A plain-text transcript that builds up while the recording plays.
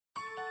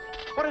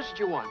What is it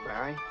you want,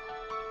 Barry?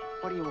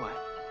 What do you want?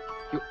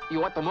 You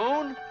want the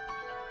moon?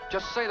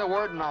 Just say the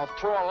word and I'll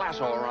throw a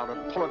lasso around it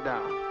and pull it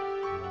down.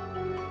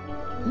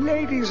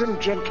 Ladies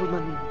and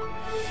gentlemen,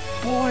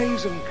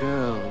 boys and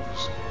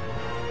girls,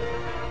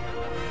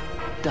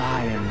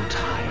 dying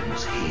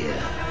times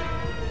here.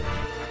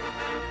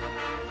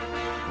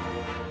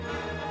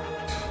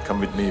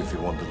 Come with me if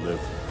you want to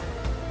live.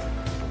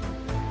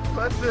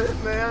 That's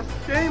it, man.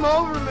 Game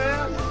over,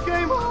 man.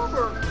 Game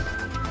over.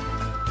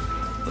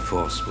 The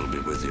Force will be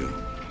with you,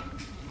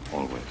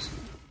 always.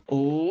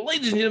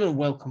 Ladies and gentlemen,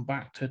 welcome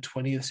back to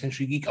 20th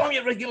Century Geek. I'm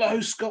your regular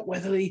host, Scott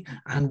Weatherly,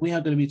 and we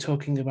are going to be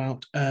talking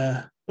about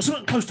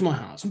something close to my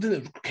heart, something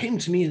that came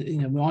to me,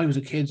 when I was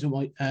a kid, in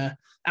my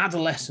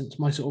adolescence,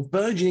 my sort of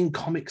burgeoning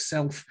comic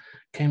self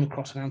came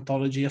across an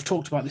anthology. I've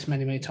talked about this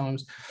many, many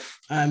times.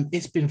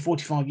 It's been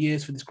 45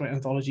 years for this great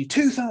anthology.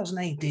 2000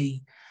 AD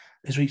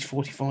has reached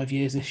 45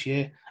 years this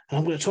year, and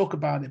I'm going to talk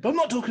about it, but I'm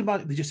not talking about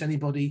it with just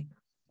anybody.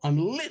 I'm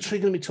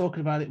literally going to be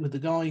talking about it with the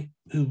guy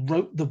who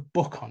wrote the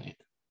book on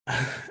it.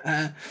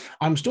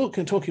 I'm still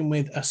talking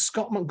with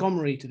Scott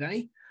Montgomery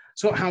today.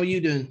 Scott, how are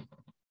you doing?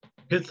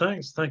 Good,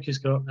 thanks. Thank you,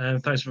 Scott.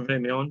 Thanks for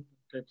inviting me on.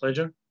 Great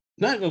pleasure.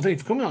 No, thank you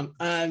for coming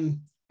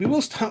on. We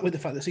will start with the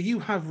fact that you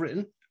have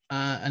written,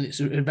 and it's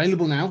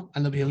available now,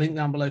 and there'll be a link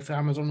down below for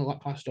Amazon and all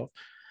that kind of stuff.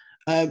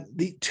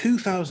 The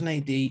 2000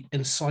 AD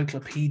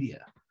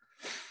Encyclopedia.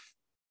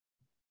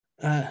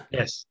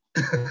 Yes.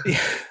 Yeah,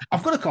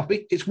 I've got a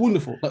copy. It's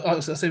wonderful. Like I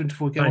said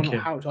before,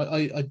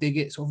 I dig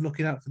it. Sort of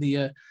looking out for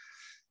the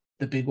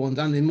big ones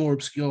and the more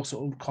obscure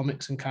sort of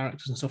comics and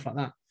characters and stuff like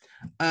that.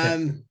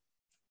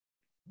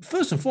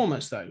 First and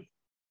foremost, though,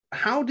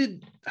 how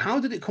did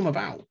it come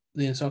about,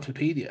 the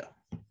encyclopedia?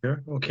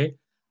 Sure. Okay.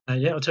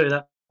 I'll tell you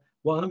that.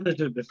 What I'm going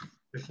to do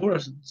before I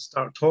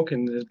start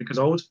talking is, because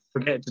I always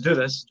forget to do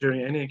this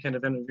during any kind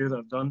of interview that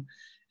I've done,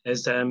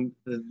 is the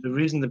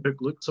reason the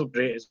book looks so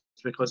great is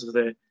because of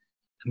the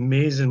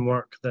amazing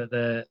work that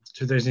the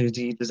 2000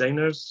 AD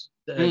designers,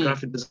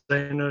 graphic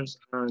designers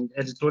and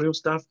editorial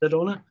staff did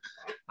on it.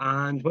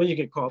 And when you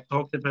get caught up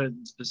talking about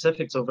the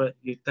specifics of it,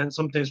 you then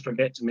sometimes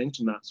forget to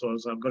mention that. So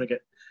I'm going to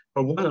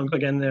I'm going to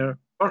get in there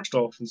first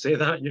off and say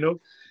that,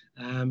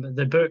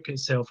 the book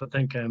itself, I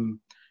think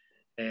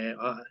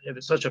it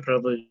was such a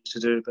privilege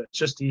to do, but it's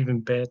just even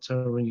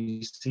better when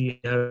you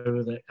see how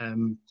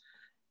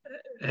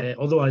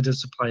although I did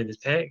supply the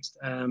text,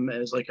 it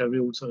was like a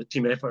real sort of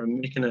team effort in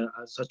making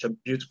such a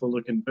beautiful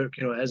looking book.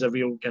 It is a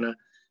real kind of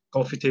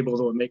coffee table,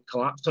 though it might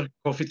collapse a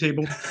coffee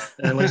table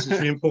unless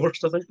it's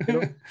reinforced, I think.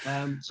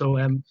 So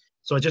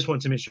I just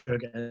want to make sure I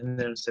get in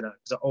there and say that,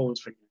 because I always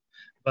forget.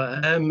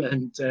 But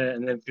and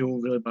then feel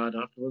really bad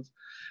afterwards.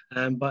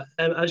 But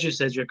as you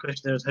said, your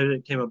question there is how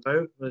it came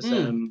about was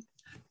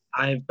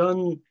I've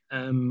been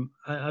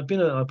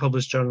a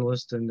published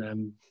journalist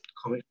and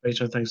comic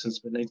writer and things since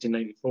about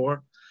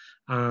 1994.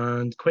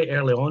 And quite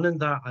early on in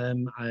that,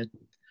 I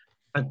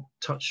had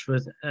touch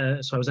with,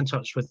 so I was in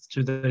touch with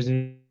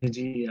 2000 AD.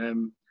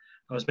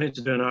 I was meant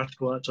to do an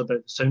article actually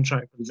about the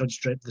soundtrack for the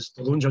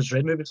Stallone Judge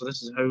Dredd movie. So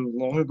this is how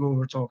long ago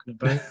we're talking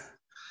about.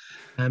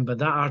 But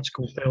that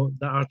article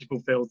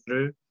fell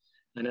through,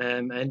 and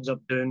I ended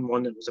up doing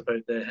one that was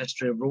about the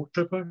history of Rogue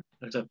Trooper,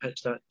 as I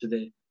pitched that to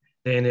the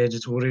then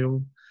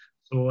editorial.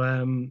 So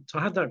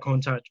I had that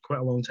contact quite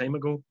a long time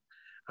ago,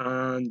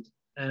 and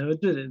I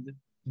would do the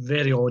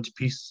very odd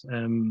piece,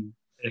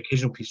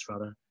 occasional piece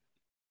rather,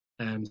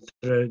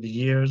 throughout the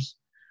years.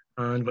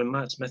 And when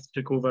Matt Smith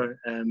took over,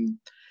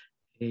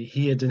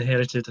 he had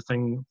inherited a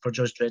thing for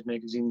Judge Dredd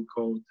magazine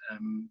called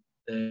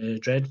the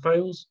Dredd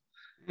Files,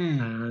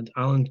 and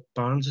Alan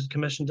Barnes had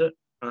commissioned it.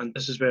 And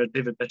this is where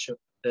David Bishop,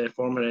 the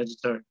former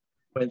editor,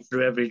 went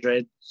through every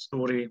Dredd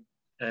story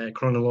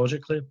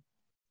chronologically,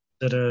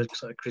 did a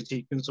sort of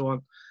critique and so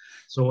on.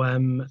 So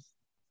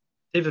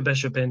David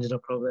Bishop ended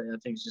up probably, I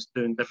think, just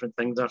doing different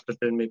things after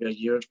doing maybe a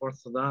year's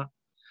worth of that.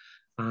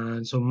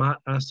 And so Matt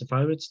asked if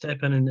I would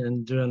step in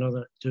and do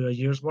a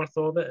year's worth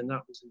of it, and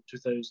that was in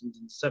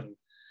 2007.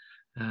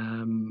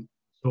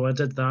 So I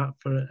did that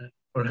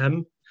for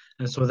him,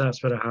 and so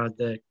that's where I had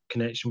the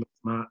connection with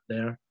Matt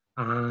there.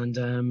 And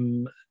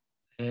in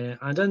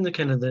the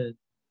kind of the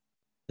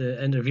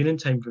intervening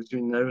time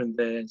between now and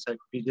the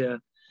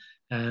encyclopedia,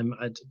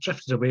 I'd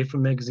drifted away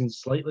from magazines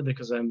slightly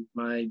because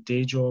my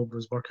day job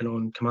was working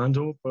on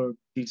Commando for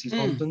DC's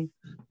Compton.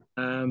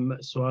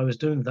 So I was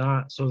doing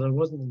that, so there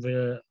wasn't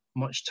very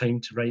much time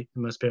to write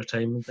in my spare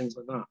time and things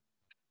like that.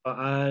 But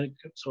I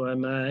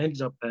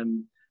ended up, I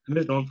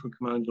moved on from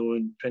Commando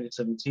in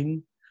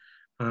 2017,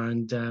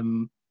 and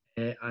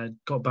I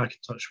got back in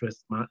touch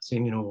with Matt,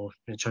 saying,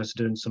 a chance of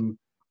doing some,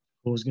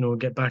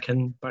 get back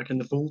in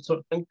the fold sort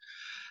of thing.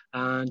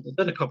 And I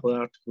did a couple of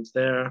articles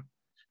there.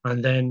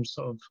 And then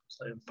sort of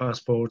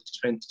fast forward to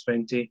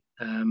 2020,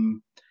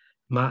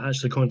 Matt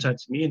actually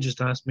contacted me and just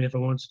asked me if I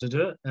wanted to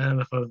do it.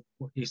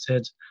 He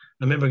said,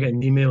 I remember getting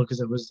an email because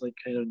it was like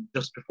kind of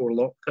just before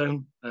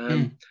lockdown.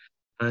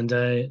 And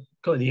I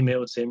got an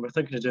email saying, we're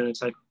thinking of doing an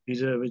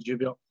encyclopedia, would you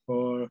be up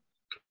for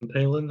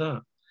compiling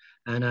that?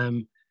 And I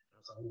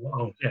was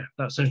wow, yeah,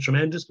 that sounds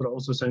tremendous, but it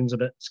also sounds a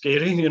bit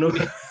scary, you know.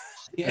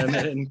 Yeah.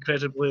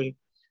 Incredibly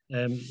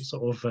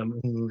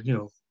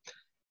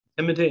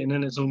intimidating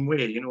in its own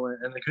way, you know, in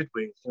a good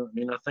way. You know what I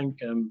mean? I think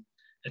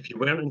if you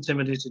weren't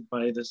intimidated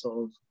by the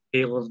sort of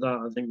scale of that,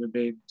 I think there'd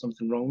be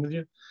something wrong with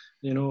you,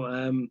 you know.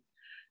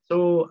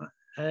 So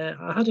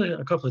I had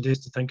a couple of days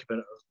to think about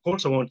it. Of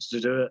course, I wanted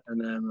to do it,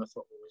 and I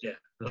thought, well, yeah,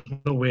 there's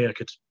no way I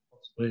could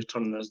possibly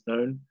turn this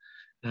down.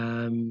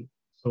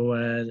 So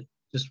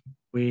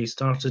we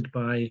started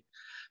by,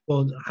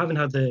 well, having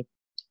had the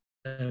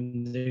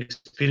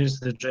experience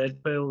of the Dread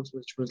Files,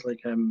 which was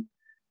like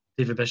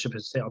David Bishop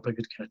had set up a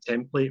good kind of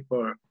template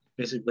for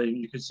basically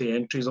you could say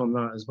entries on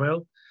that as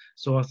well.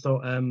 So I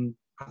thought, I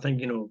think,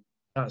 you know,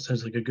 that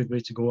sounds like a good way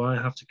to go. I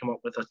have to come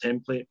up with a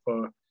template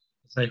for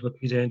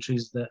encyclopedia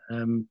entries that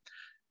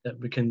that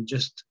we can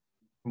just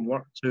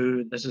work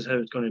to. This is how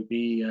it's going to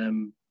be.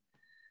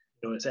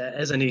 You know, it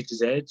is an A to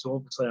Z. So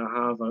obviously I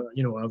have a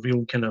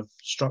real kind of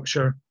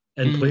structure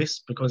in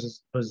place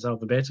because it's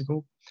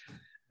alphabetical.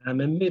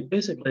 And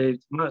basically,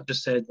 Matt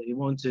just said that he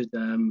wanted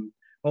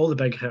all the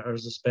big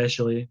hitters,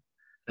 especially.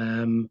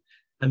 And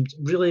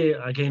really,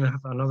 again, I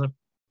have another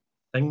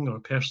thing or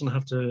person I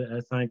have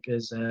to thank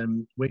is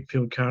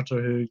Wakefield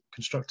Carter, who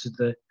constructed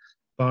the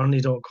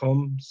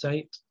Barney.com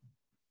site,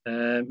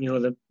 you know,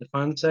 the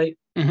fan site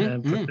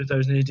for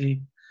 2000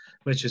 AD,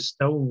 which is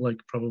still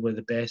like probably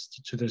the best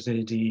 2000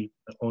 AD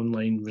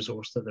online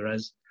resource that there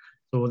is.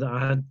 So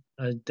that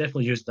I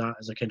definitely used that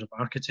as a kind of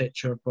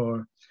architecture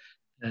for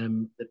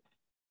the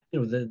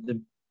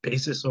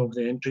basis of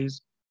the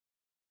entries.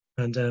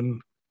 And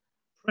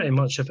pretty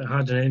much if it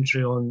had an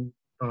entry on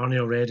Barney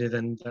already,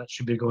 then that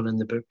should be going in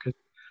the book.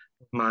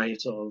 My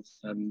sort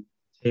of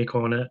take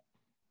on it.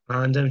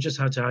 And I just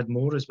had to add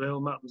more as well.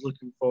 Matt was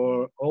looking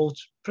for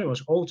pretty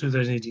much all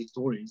 2000 AD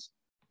stories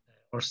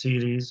or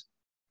series,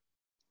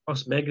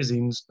 plus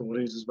magazine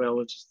stories as well,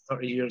 which is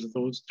 30 years of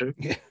those too,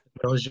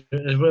 as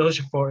well as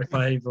your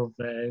 45 of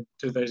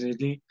 2000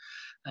 AD,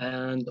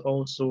 and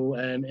also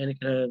any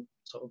kind of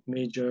sort of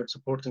major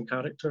supporting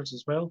characters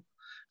as well.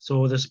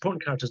 So the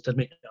supporting characters did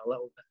make it a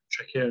little bit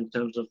trickier in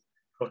terms of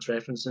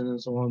cross-referencing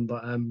and so on,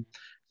 but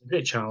it's a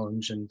great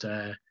challenge, and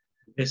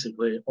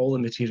basically all the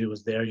material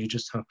was there. You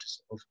just have to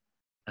sort of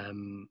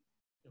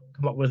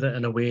come up with it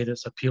in a way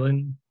that's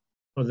appealing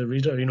for the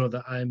reader. You know,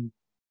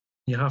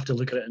 you have to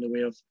look at it in a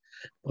way of,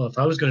 well, if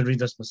I was going to read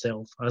this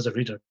myself as a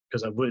reader,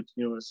 because I would,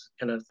 you know, it's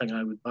the kind of thing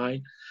I would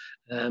buy,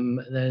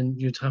 then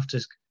you'd have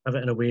to have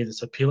it in a way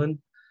that's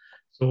appealing.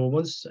 So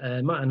once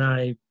Matt and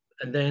I,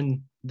 and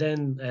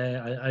then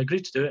I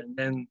agreed to do it, and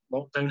then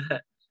lockdown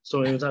hit.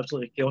 So it was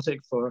absolutely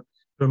chaotic for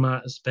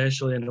Matt,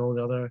 especially, and all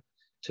the other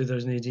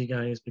 2000 AD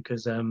guys,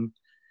 because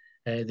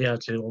they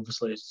had to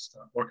obviously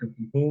start working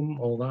from home,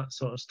 all that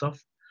sort of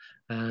stuff,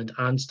 and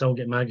still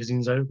get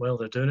magazines out while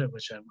they're doing it,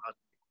 which I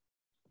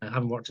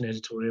haven't worked in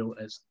editorial.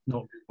 It's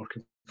not good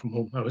working from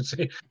home, I would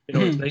say. You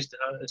know,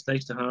 it's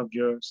nice to have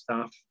your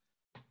staff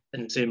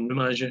in the same room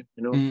as you,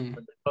 you know.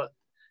 But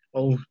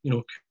all, you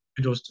know,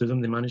 kudos to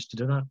them, they managed to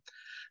do that.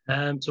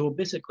 So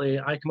basically,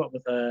 I come up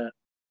with a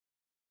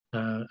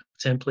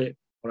template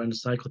or an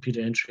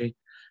encyclopedia entry.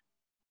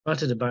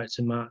 Batted it back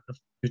to Matt a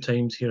few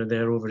times here and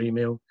there over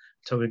email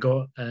until we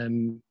got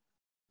template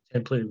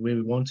the way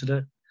we wanted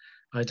it.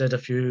 I did a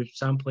few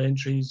sample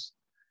entries,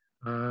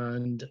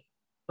 and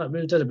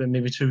we did about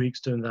maybe 2 weeks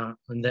doing that.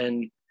 And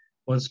then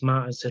once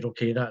Matt had said,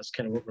 okay, that's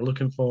kind of what we're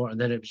looking for, and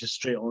then it was just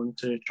straight on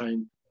to try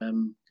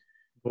and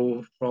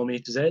go from A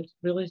to Z,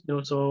 really. You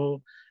know,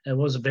 so it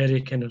was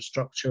very kind of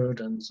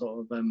structured and sort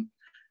of,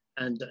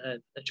 and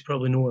as you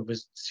probably know, it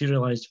was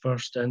serialized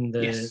first in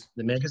the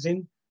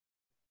magazine.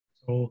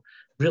 So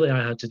really,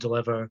 I had to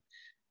deliver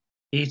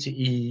A to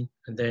E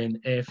and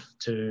then F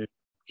to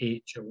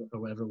H or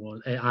whatever it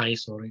was, I,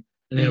 sorry.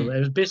 And it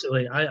was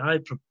basically,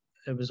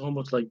 it was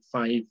almost like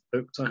 5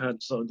 books I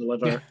had to sort of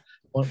deliver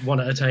one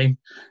at a time.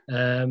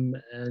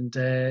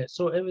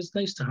 So it was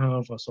nice to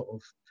have a sort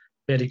of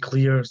very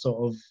clear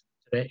sort of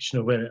direction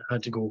of where it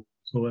had to go.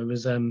 So it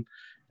was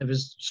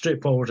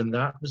straightforward in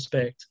that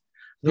respect.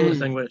 The only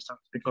thing where it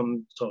starts to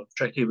become sort of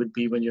tricky would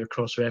be when you're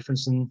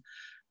cross-referencing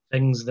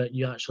things that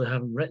you actually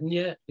haven't written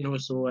yet. You know,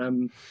 so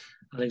an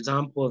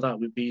example of that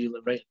would be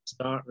right at the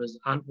start was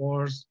Ant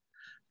Wars.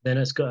 Then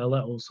it's got a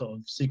little sort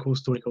of sequel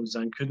story called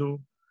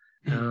Zancudo.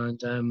 And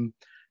so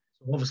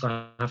obviously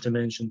I have to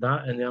mention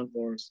that in the Ant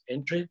Wars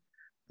entry.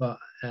 But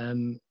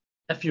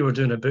if you were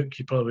doing a book,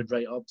 you probably would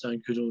write up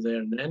Zancudo there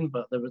and then,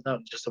 but that was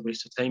just a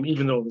waste of time,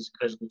 even though it was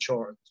incredibly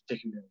short. It was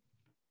taking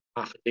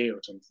half a day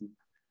or something.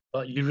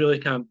 But you really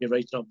can't be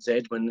writing up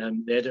Z when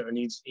the editor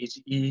needs A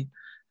to E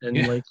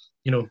in like,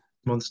 you know,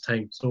 months'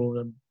 time.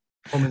 So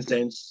common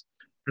sense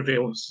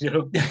prevails, you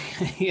know.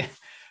 Yeah.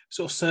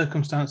 Sort of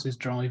circumstances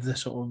drive the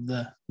sort of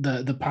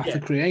the path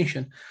of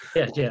creation.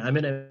 Yeah. I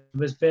mean, it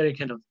was very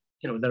kind of,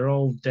 you know, they're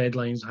all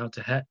deadlines I had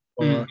to hit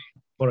for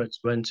it to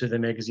go into the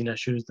magazine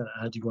issues that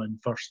I had to go in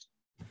first.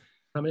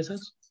 That makes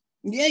sense?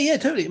 Yeah,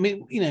 totally. I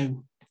mean, you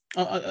know,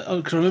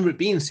 I can remember it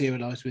being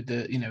serialized with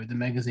the, you know, the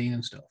magazine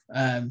and stuff.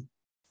 And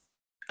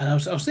And I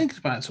was thinking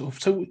about sort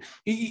of, so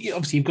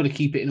obviously you've got to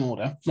keep it in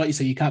order. Like you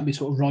say, you can't be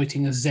sort of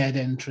writing a Z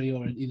entry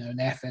or, you know, an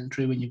F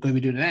entry when you're going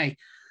to be doing an A.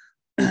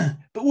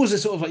 But was it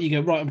sort of like you go,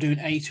 right, I'm doing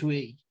A to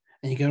E,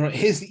 and you go, right,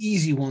 here's the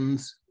easy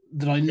ones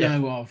that I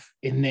know of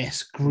in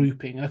this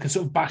grouping. And I can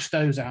sort of bash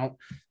those out,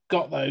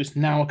 got those.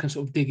 Now I can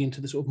sort of dig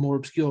into the sort of more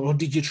obscure. Or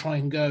did you try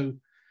and go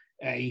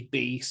A,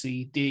 B,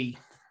 C, D?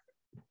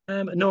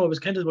 No, it was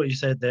kind of what you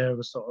said there. It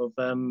was sort of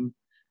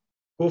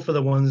go for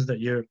the ones that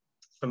you're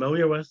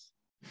familiar with,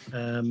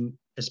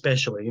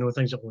 especially, you know,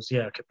 things that was,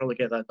 I could probably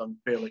get that done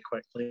fairly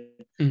quickly.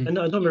 And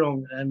don't get me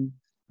wrong,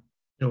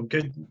 you know,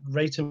 good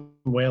writing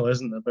well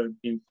isn't about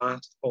being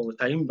fast all the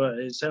time, but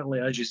it's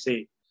certainly, as you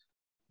say,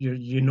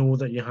 you know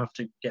that you have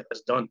to get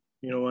this done,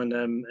 you know,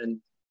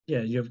 and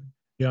you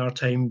are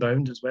time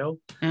bound as well.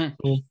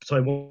 So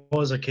it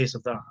was a case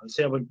of that. I'd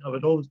say I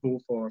would always go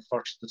for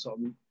first the sort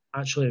of,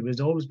 actually it would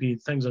always be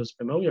things I was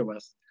familiar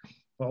with,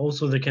 but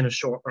also the kind of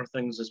shorter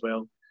things as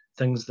well,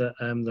 things that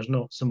there's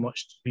not so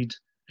much to read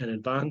in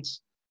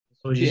advance.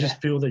 So you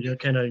just feel that you're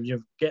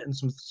getting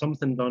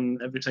something done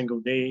every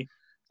single day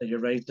that you're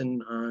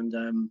writing, and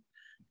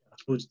I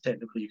suppose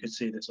technically you could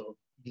say the sort of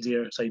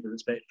easier side of the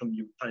spectrum,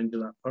 you try and do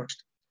that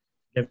first.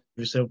 Give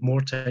yourself more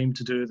time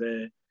to do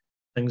the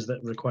things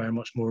that require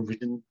much more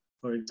reading,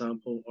 for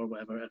example, or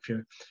whatever.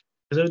 Because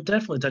I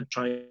definitely did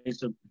try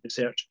to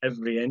research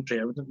every entry.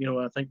 I wouldn't, you know,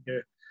 I think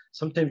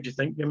sometimes you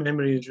think your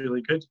memory is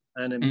really good,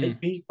 and it might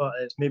be, but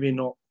it's maybe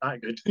not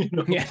that good, you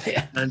know.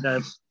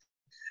 And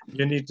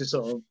you need to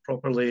sort of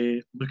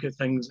properly look at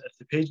things. If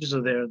the pages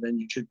are there, then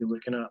you should be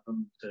looking at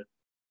them to.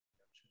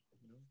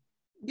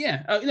 You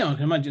know, I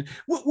can imagine.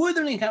 Were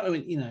there any,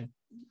 you know,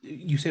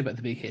 you say about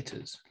the big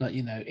hitters, like,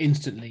 you know,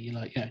 instantly you're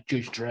like, you know,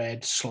 Judge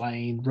Dredd,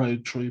 Slain,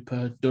 Rogue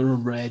Trooper,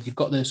 Durham Red. You've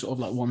got those sort of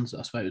like ones,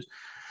 I suppose.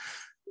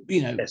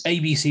 You know,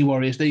 ABC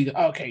Warriors. There you go.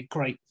 Okay,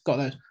 great, got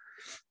those.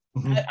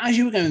 As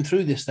you were going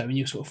through this, though, and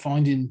you're sort of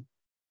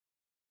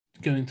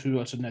going through,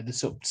 I don't know, the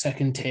sort of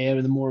second tier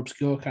and the more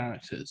obscure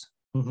characters.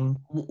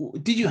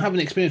 Did you have an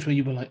experience where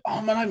you were like,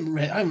 oh man,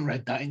 I haven't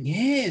read that in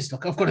years.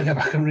 Like, I've got to go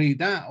back and read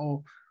that?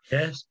 Or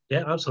yes,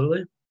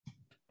 absolutely.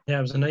 Yeah,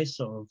 it was a nice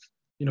sort of,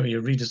 you know,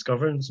 you're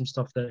rediscovering some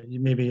stuff that you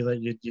maybe like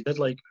you did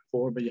like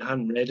before, but you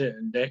hadn't read it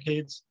in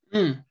decades.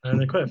 And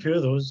there are quite a few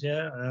of those,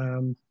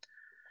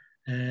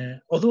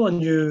 although I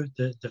knew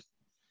the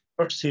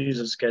first series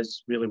of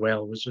Skids really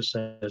well, was just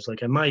it's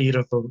like in my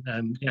era.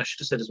 I should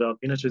have said as well, I've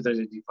been a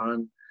 2000 AD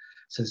fan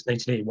since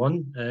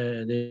 1981,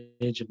 at the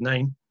age of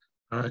 9,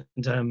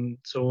 and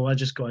so I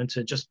just got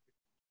into just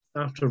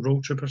after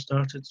Rogue Trooper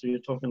started. So you're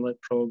talking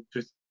like Prog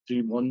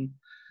 231,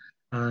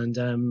 and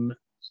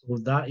so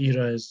that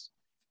era is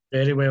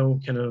very well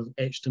kind of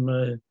etched in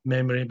my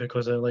memory,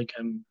 because I like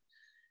in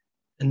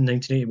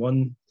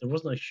 1981 there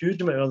wasn't a huge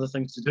amount of other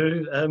things to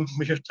do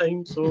with your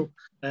time, so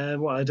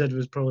what I did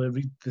was probably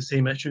read the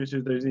same issue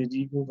 2000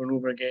 AD over and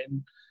over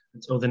again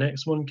until the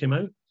next one came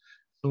out.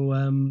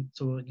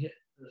 So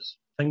there's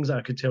things that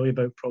I could tell you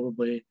about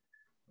probably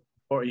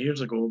 40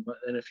 years ago, but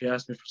then if you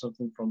ask me for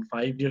something from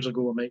 5 years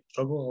ago, I might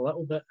struggle a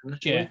little bit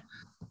initially.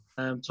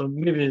 So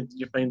maybe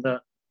you find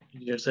that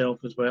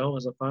yourself as well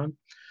as a fan.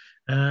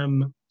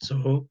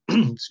 So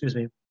excuse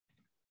me.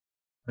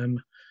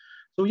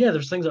 So yeah,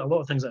 there's a lot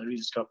of things that I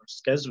rediscovered.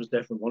 Skiz was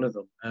definitely one of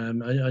them.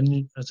 I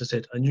knew, as I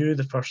said, I knew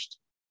the first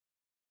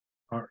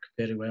arc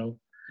very well,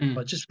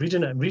 but just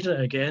reading it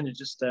again, it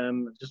just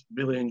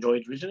really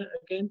enjoyed reading it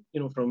again.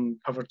 You know, from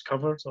cover to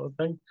cover sort of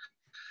thing.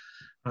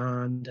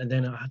 And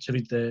then I had to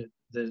read the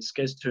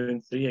Skiz 2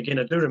 and 3 again.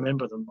 I do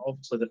remember them.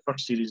 Obviously, the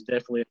first series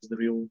definitely is the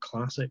real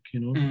classic. You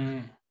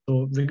know,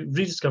 so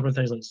rediscovering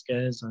things like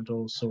Skiz, and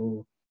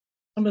also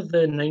some of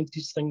the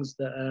 90s things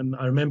that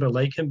I remember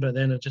liking, but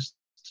then I just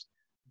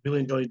really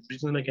enjoyed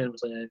reading them again. It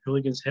was like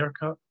Hooligan's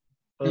Haircut,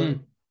 a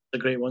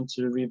great one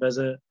to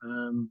revisit.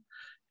 You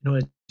know,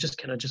 it just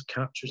kind of just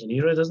captures an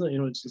era, doesn't it? You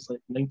know, it's just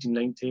like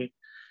 1990.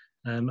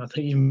 I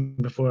think even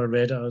before I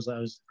read it, I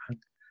had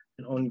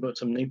been on about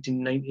some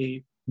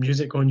 1990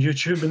 music on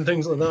YouTube and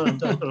things like that. I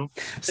don't know.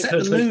 Set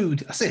the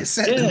mood. I say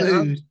set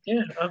the mood.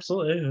 Yeah,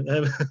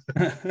 absolutely.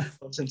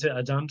 Listen to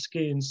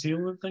Adamski and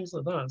Seal and things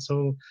like that.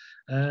 So,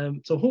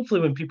 so hopefully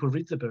when people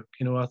read the book,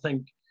 you know, I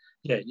think,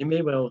 you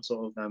may well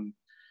sort of,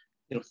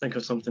 you know, think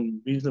of something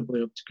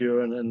reasonably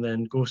obscure and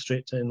then go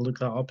straight to and look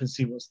that up and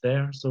see what's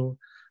there. So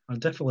I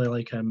definitely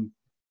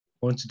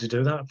wanted to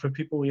do that for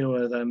people, you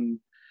know,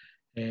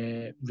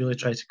 really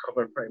try to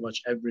cover pretty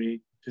much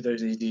every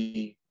 2000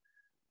 AD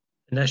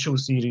initial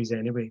series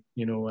anyway,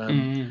 you know.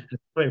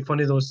 It's quite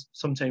funny though,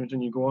 sometimes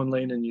when you go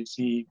online and you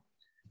see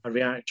a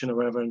reaction or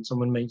whatever, and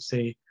someone might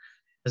say,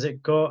 has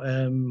it got,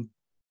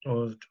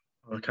 or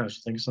I can't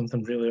actually think of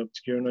something really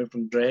obscure now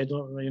from Dread,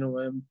 or, you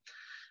know,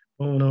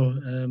 oh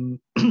no,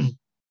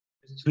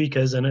 Tweak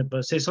is in it,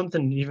 but say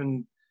something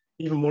even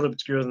more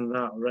obscure than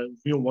that, right?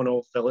 Real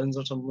one-off villains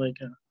or something like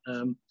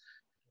that.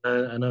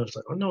 And I was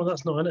like, oh no,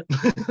 that's not in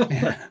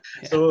it.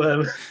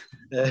 So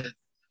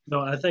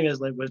no, I think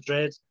it's like with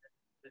Dread,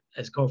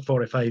 it's got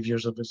 45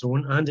 years of its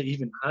own, and it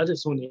even had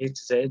its own A to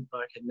Z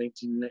back in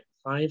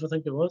 1995, I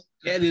think it was.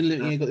 Yeah,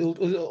 you got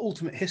the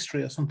Ultimate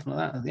History or something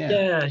like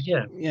that.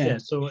 Yeah.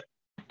 So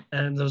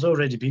there's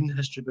already been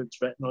history books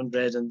written on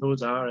Dredd, and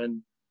those are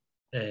in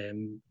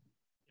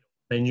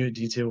minute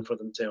detail for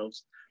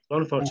themselves. So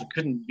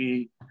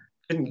unfortunately,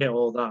 couldn't get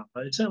all that,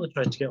 but it certainly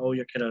tried to get all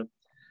your kind of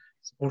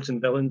supporting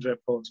villains where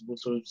possible.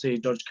 So say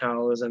George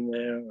Carl is in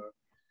there,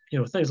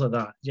 or things like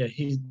that. Yeah,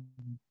 he's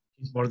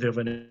worthy of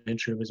an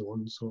entry of his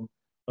own. So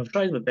I've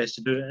tried my best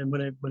to do it. And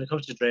when it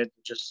comes to Dredd,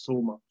 just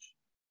so much.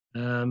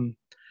 And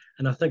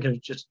I think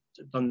I've just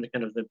done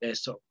the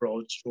best sort of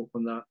broad stroke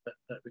on that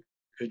we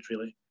could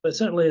really. But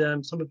certainly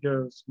some of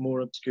your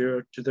more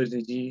obscure 2000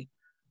 AD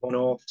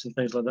one-offs and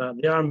things like that,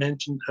 they are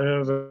mentioned,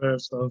 however,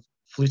 sort of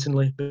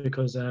fleetingly,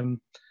 because there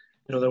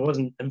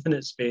wasn't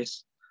infinite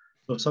space.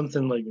 So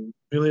something like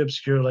really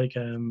obscure, like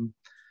a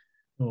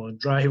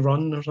Dry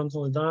Run or something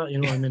like that.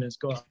 I mean, it's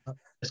got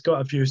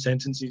a few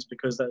sentences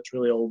because that's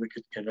really all we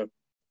could kind of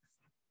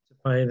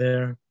supply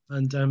there.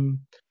 And and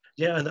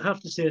I have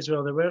to say as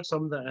well, there were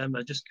some that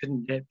I just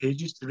couldn't get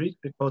pages to read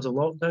because of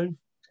lockdown.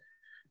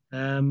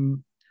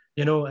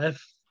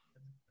 If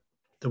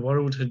the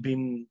world had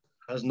been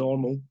as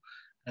normal,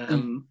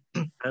 I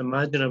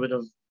imagine I would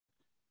have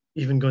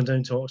even gone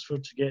down to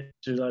Oxford to get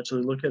to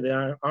actually look at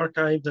the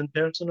archives in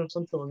person or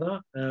something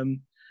like that.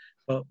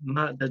 But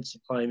Matt did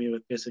supply me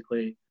with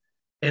basically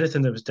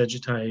anything that was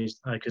digitized.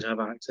 I could have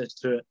access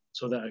to it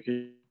so that I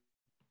could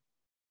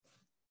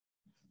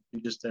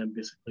just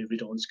basically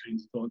read it on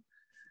screens and so on.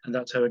 And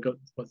that's how I got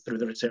through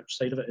the research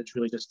side of it. It's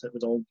really just, it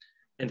was all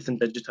anything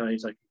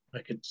digitized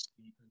I could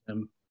see.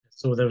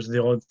 So there was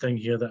the odd thing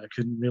here that I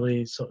couldn't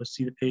really sort of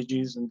see the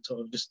pages, and sort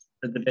of just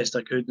did the best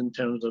I could in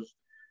terms of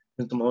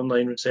some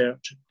online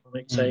research,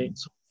 comic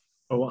sites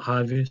or what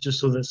have you, just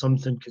so that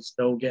something could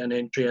still get an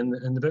entry in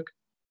the book.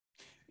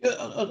 Yeah,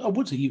 I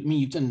would say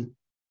you've done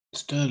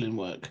sterling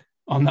work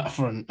on that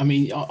front. I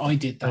mean, I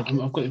did that.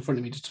 I've got it in front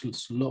of me just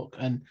to look,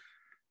 and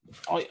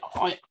I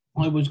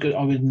was good.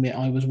 I would admit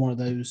I was one of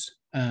those.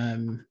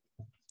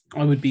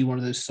 I would be one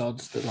of those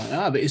sods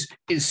that but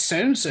it's so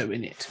and so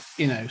in it,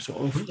 sort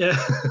of. Yeah.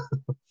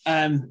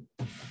 I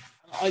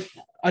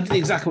did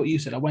exactly what you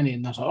said. I went in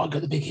and I was like, I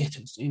got the big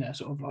hitters,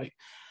 sort of like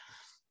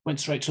went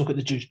straight to look at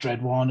the Judge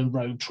Dredd one and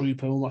Rogue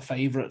Trooper, all my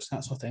favourites,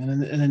 that sort of thing.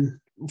 And then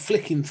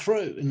flicking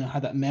through, and I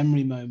had that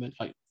memory moment.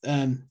 Like,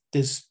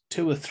 there's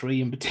 2 or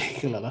 3 in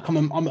particular. Like,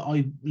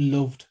 I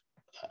loved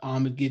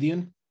Armored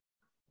Gideon.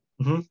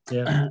 Mm-hmm.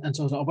 Yeah. And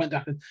so I went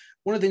back, and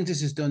one of the things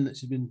this has done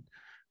that's been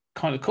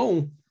kind of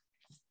cool,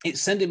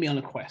 it's sending me on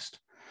a quest.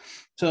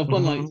 So I've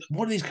gone like,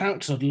 what are these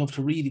characters I'd love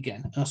to read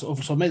again? And so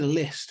I made a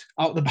list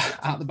out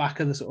the back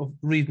of the sort of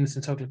reading this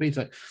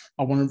encyclopedia. Like,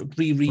 I want to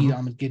reread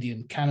Armored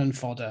Gideon, Cannon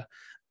Fodder,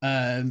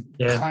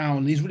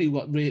 Clown, these really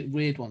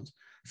weird ones,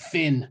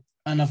 Finn.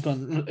 And I've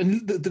gone,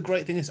 and the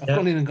great thing is I've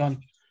gone in and gone,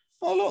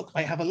 oh look,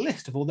 I have a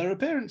list of all their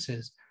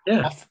appearances.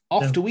 Yeah.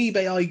 Off to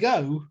eBay I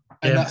go,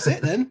 and that's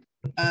it then.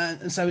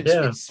 And so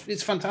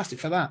it's fantastic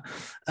for that.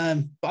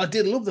 But I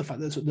did love the fact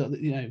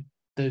that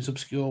those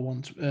obscure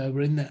ones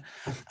were in there,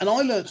 and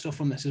I learned stuff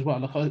from this as well.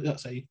 Like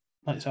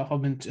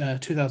I've been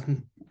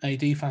 2000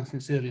 AD fan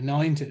since the early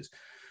 90s,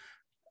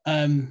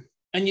 and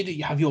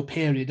you have your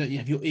period, don't you?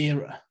 Have your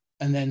era,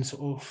 and then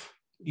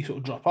you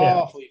drop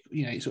off, or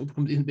you sort of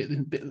become a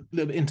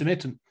little bit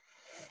intermittent.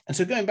 And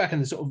so going back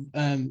and the sort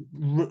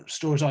of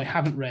stories I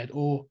haven't read,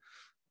 or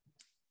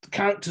the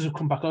characters have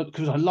come back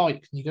because I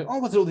like, and you go,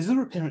 oh, there's all these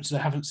other appearances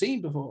I haven't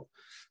seen before.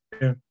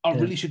 I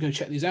really should go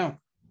check these out.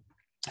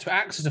 So it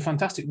acts as a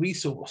fantastic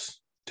resource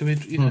to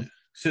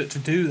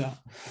do that.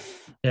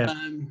 Yeah.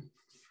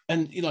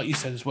 And like you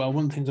said as well,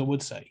 one of the things I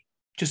would say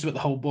just about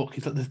the whole book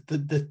is that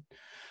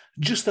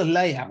the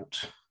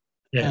layout.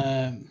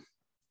 Yeah.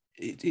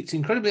 It's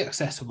incredibly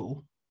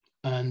accessible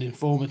and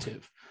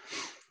informative,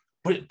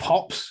 but it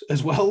pops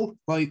as well.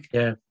 Like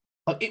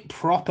it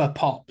proper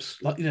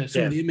pops. Like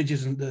some of the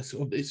images and the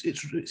sort of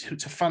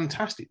it's a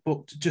fantastic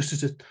book.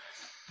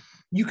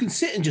 You can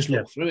sit and just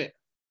look through it.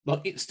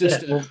 Like it's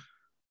just.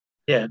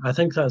 I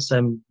think that's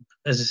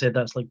as I said,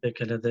 that's like the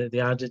kind of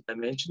the added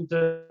dimension to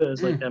it.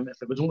 It's like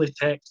if it was only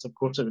text, of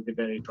course it would be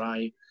very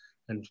dry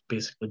and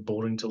basically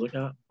boring to look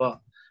at. But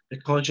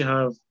because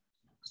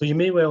you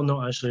may well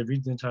not actually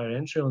read the entire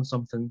entry on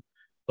something,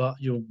 but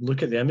you'll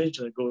look at the image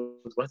that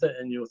goes with it,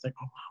 and you'll think,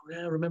 oh wow,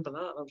 yeah, I remember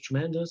that was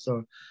tremendous,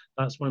 or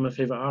that's one of my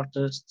favorite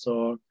artists,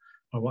 or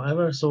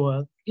whatever. So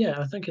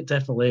I think it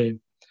definitely,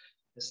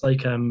 it's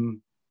like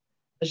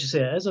as you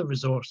say, it is a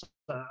resource.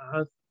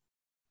 I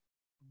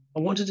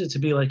wanted it to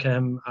be like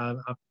a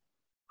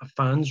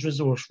fan's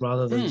resource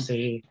rather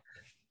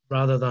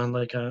than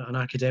like an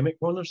academic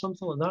one or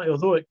something like that.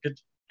 Although it could,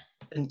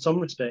 in some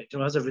respect,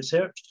 as a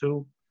research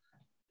tool,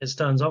 it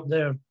stands up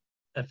there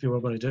if you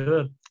were going to do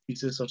a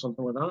thesis or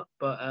something like that.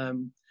 But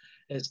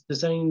it's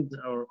designed,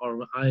 or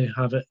I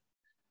have it,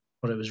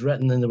 or it was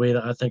written in the way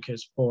that I think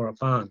it's for a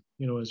fan.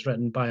 It's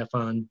written by a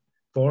fan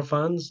for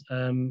fans,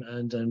 and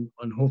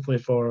hopefully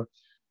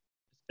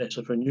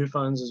especially for new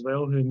fans as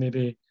well, who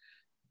maybe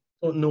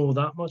don't know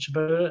that much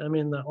about it. I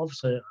mean, that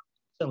obviously, I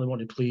certainly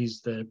want to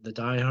please the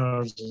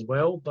diehards as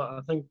well, but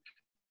I think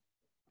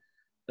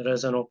there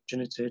is an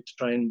opportunity to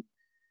try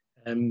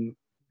and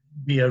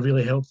be a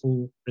really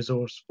helpful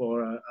resource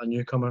for a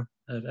newcomer,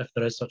 if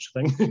there is such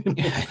a thing.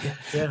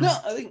 Yeah. No,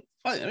 I think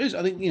there is.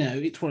 I think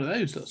it's one of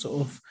those that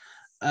sort of.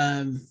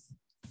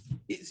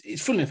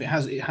 It's funny if it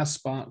has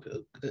sparked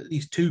at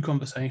least two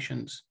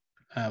conversations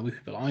with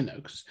people I know,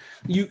 because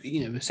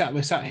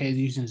we're sat here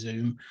using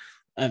Zoom.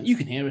 You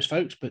can hear us,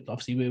 folks, but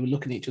obviously we were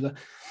looking at each other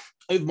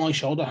over my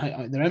shoulder.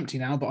 They're empty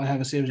now, but I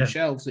have a series of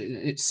shelves.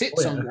 It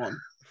sits on one,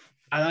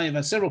 and I have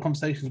had several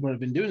conversations where I've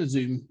been doing a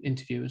Zoom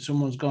interview, and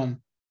someone's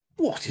gone,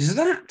 "What is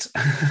that?"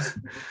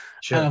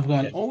 Sure. And I've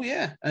gone, "Oh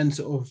yeah," and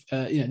sort of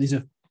these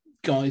are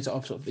guys that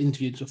I've sort of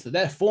interviewed stuff that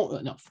they're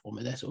not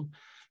former, they're sort of.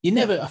 You're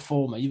never a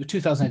former. You're a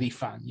 2000 AD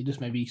fan. You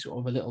just maybe sort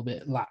of a little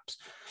bit lapse.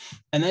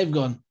 And they've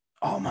gone,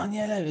 oh, man,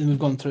 yeah. And we've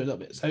gone through a little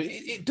bit. So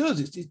it does.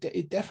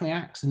 It definitely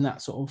acts in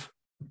that sort of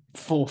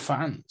for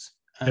fans,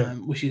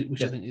 which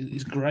I think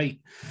is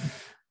great.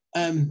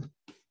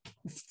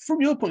 From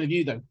your point of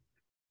view, though,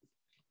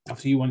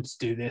 obviously you wanted to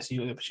do this. You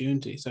got the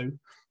opportunity. So,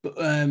 but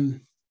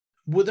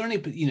were there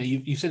any,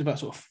 you said about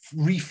sort of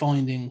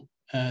refinding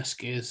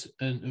Skiz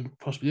and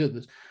possibly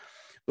others,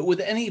 but were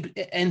there any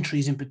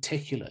entries in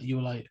particular you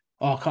were like,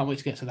 oh, I can't wait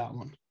to get to that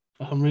one.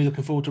 Like, I'm really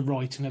looking forward to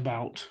writing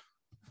about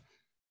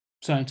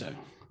so-and-so.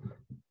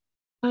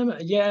 One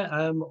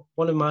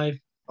of my,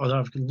 I've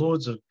got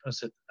loads of,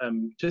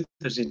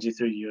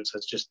 2003 years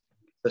has just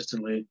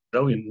consistently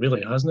brilliant,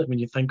 really, hasn't it? When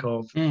you think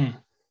of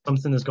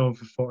something that's gone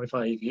for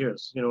 45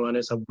 years, and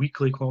it's a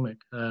weekly comic.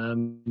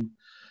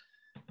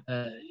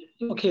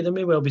 Okay, there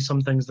may well be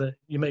some things that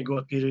you might go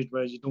a period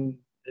where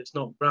it's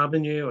not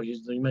grabbing you, or you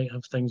might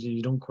have things that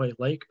you don't quite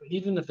like. But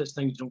even if it's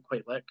things you don't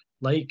quite like,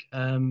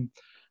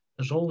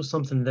 there's always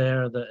something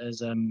there that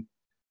is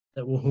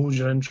that will hold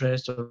your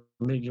interest or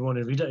make you want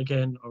to read it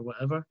again or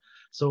whatever.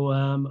 So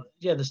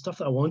the stuff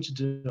that I wanted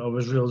to do, I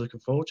was really looking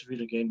forward to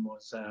read again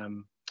was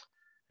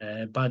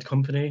Bad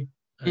Company.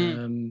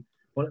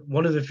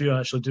 One of the few I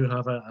actually do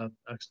have I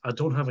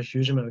don't have a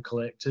huge amount of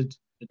collected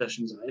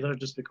editions either,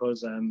 just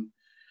because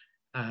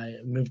I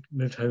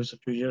moved house a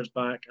few years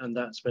back, and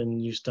that's when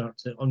you start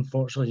to,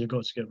 unfortunately, you've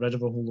got to get rid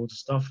of a whole load of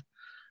stuff,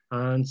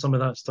 and some of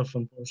that stuff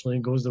unfortunately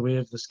goes the way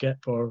of the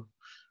skip or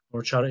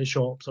charity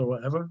shops or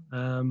whatever.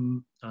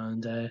 And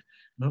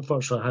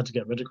unfortunately, I had to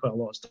get rid of quite a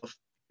lot of stuff a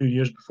few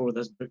years before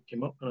this book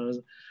came up, and I was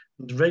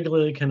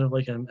regularly kind of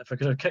like, if I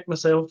could have kicked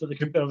myself at the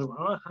computer, I was like,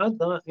 oh, I had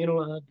that, I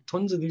had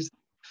tons of these,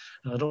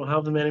 and I don't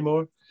have them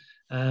anymore.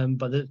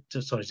 But to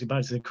get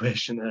back to the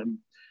question.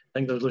 I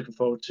think I was looking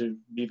forward to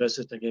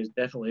revisiting again,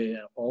 definitely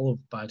all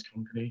of Bad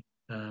Company,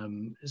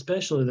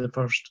 especially the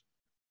first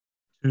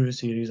two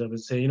series, I would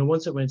say.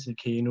 Once it went to the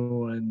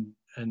Kano and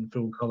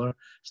full colour,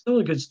 still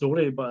a good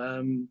story,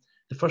 but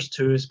the first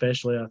two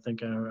especially, I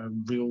think, are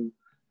real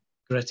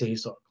gritty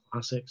sort of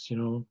classics,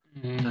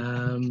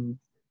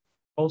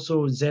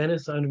 Also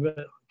Zenith, and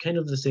kind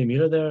of the same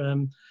era there,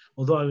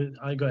 although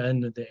I got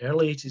in at the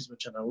early 80s,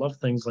 which I love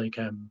things like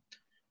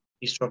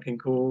East Trucking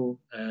Co.,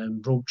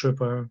 Rogue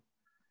Trooper,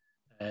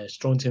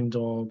 Strontium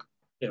Dog,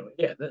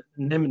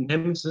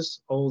 Nemesis.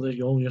 All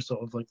your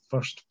sort of like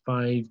first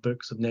 5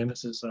 books of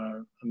Nemesis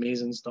are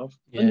amazing stuff,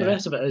 and the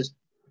rest of it is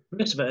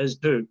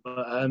too.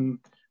 But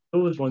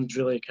those ones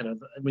really kind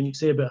of, when you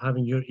say about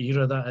having your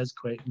era, that is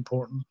quite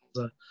important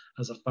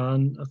as a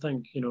fan, I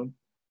think,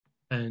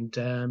 And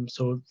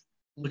so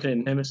looking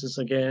at Nemesis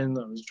again,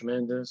 that was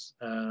tremendous.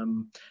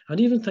 And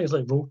even things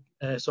like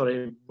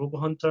Robo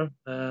Hunter,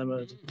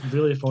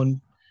 really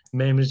fond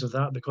memories of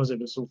that because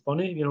it was so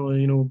funny.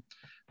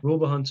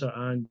 Robo Hunter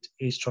and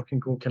Ace Trucking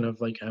Co. kind of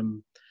like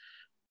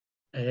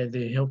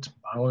they helped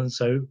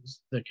balance out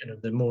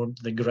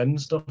the grim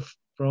stuff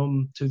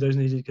from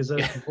 2080, because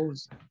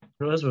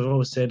as we've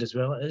always said as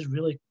well, it is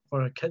really,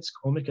 for a kids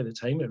comic at the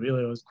time, it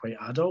really was quite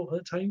adult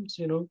at times,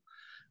 and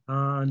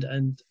I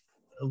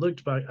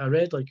looked back, I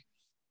read like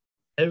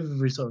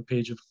every sort of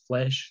page of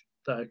Flesh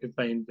that I could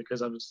find,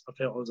 because I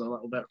felt I was a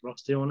little bit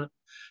rusty on it,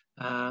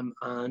 and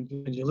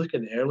when you look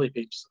at the early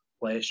pages of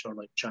Flesh or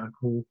like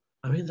Charcoal,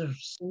 I mean, they're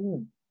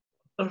so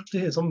dirty,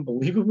 it's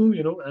unbelievable,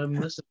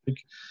 this is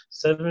like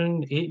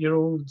 7,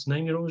 8-year-olds,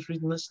 9-year-olds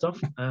reading this stuff.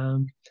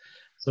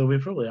 So we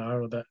probably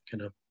are a bit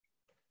kind of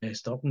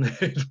messed up in the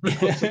head.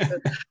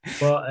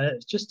 But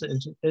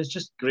it's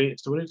just great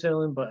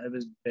storytelling, but it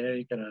was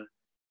very kind of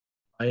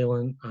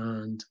violent,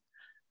 and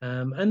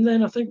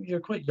then I think you're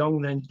quite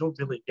young then, you don't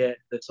really get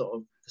the sort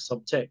of the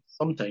subtext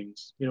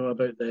sometimes,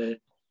 about the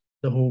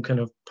whole kind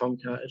of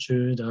punk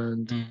attitude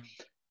and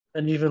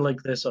even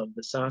like the sort of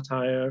the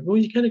satire. Well,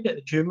 you kind of get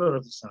the humour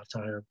of the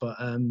satire, but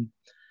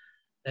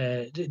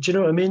do you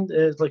know what I mean?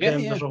 It's like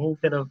there's a whole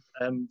kind of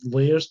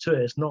layers to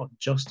it. It's not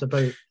just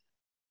about,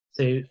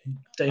 say,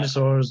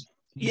 dinosaurs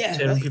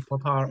tearing people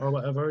apart or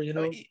whatever.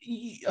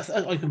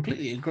 I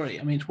completely agree.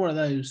 I mean, it's one of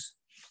those.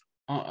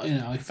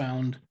 I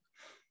found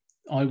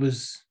I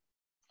was,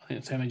 I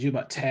think the same age,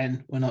 about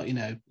 10 when I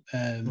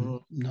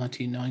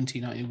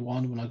 1990,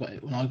 91 when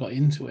I got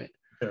into it.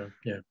 Sure.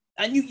 Yeah.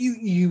 And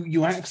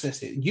you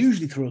access it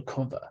usually through a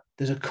cover.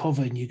 There's a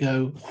cover, and you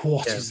go,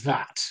 "What is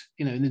that?"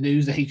 You know, in the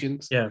news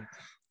agents. Yeah.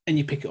 And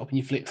you pick it up and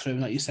you flick through,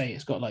 and like you say,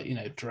 it's got like, you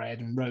know, Dredd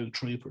and Rogue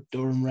Trooper,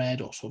 Durham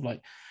Red, or sort of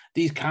like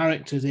these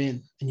characters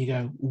in, and you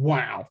go,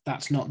 "Wow,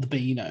 that's not the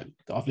Beano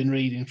that I've been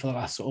reading for the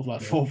last sort of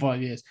like 4 or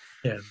 5 years."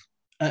 Yeah.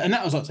 And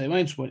that was, like I say, my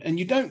entry point. And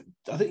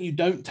I think you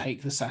don't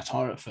take the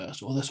satire at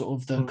first, or the sort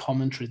of the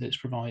commentary that it's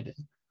providing.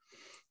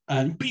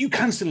 But you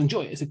can still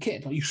enjoy it as a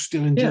kid. Like, you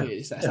still enjoy it.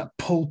 It's that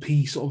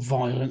pulpy sort of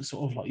violent,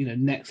 sort of like, you know,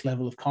 next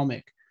level of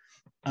comic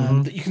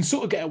that you can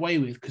sort of get away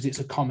with because it's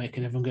a comic,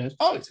 and everyone goes,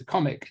 "Oh, it's a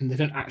comic," and they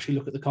don't actually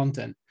look at the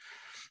content.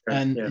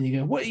 And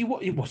you go, what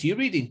are you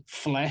reading?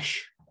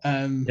 Flesh.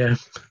 Yeah.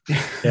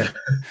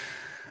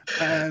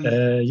 I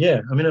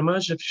mean,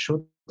 imagine if you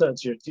showed that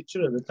to your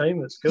teacher at the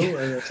time at school,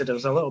 and I said it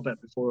was a little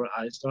bit before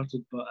I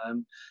started, but I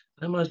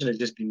imagine it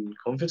just been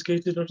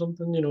confiscated or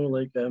something, you know,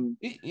 like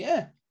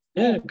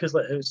because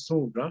like, it was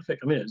so graphic.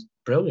 I mean, it's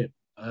brilliant.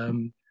 I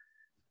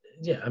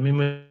mean,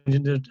 when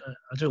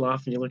I do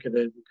laugh when you look at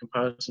the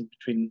comparison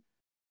between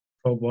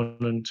Frog 1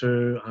 and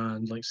 2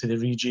 and, like, say, the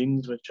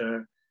Regenes, which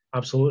are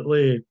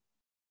absolutely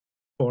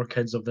for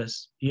kids of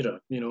this era,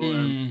 you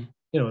know.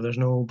 You know, there's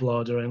no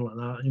blood or anything like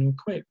that, you know,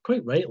 quite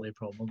rightly,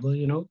 probably,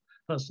 you know.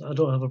 I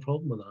don't have a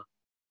problem with that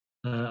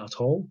at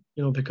all,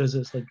 you know, because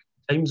it's like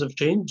times have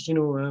changed, you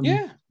know.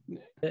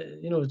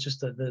 You know, it's just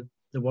that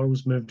the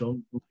world's moved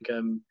on. Like,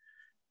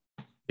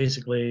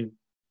 basically,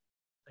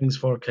 things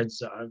for kids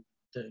that are,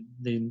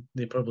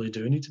 they probably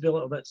do need to be a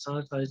little bit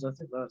sanitized. I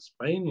think that's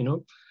fine, you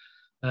know.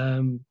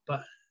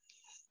 But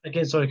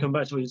again, sorry, come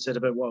back to what you said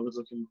about what I was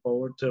looking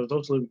forward to. I was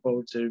also looking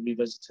forward to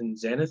revisiting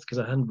Zenith, because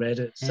I hadn't read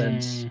it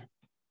since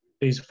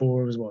Phase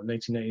 4 was,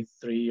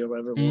 1993 or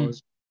whatever it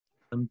was.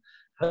 I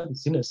hadn't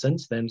seen it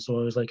since then, so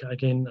I was like,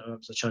 again, it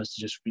was a chance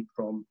to just read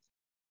from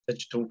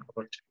digital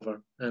cover to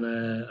cover,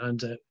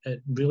 and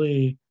it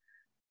really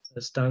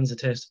stands the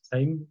test of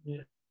time.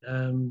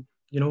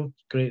 You know,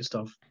 great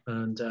stuff.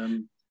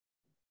 And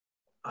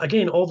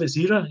again, of its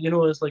era, you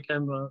know, it's like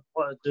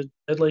what I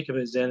did like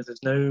about Zenith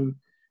is now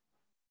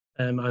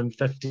I'm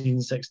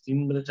 15,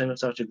 16 by the time I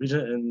started reading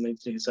it in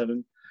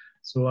 1987,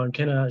 so I'm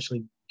kind of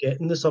actually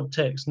getting the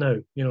subtext now,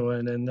 you know,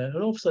 and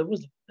obviously it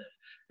was,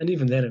 and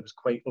even then it was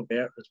quite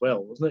overt as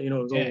well, wasn't it? You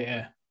know, it was all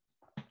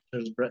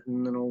there's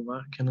Britain and all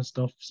that kind of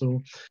stuff.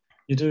 So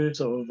you do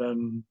sort of,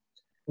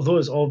 although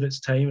it's of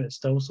its time, it's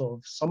still sort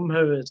of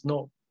somehow it's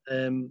not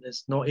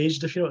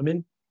aged, if you know what I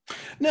mean.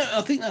 No,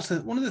 I think that's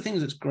one of the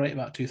things that's great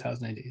about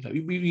 2000 AD. Like,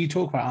 you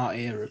talk about our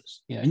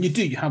eras, you know, and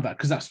you have that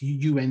because that's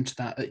you enter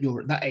that at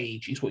that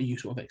age is what you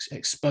sort of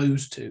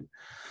exposed to,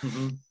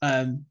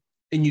 and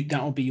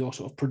that'll be your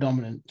sort of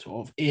predominant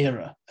sort of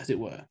era, as it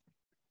were.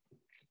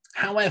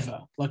 However,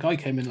 like, I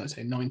came in, let's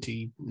say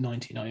 90,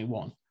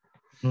 91,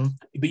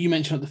 but you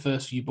mentioned like the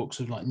first few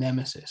books of like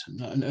Nemesis and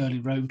an early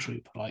Rogue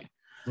Trooper. Like,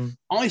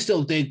 I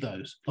still dig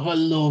those. Like, I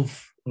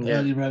love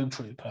early Rogue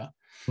Trooper.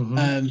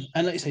 And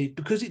like you say,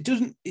 because it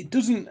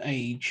doesn't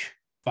age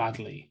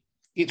badly.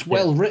 It's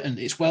well written,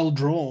 it's well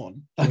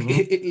drawn. Like,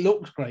 it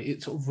looks great.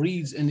 It sort of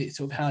reads, and it's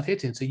sort of hard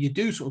hitting. So you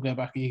do sort of go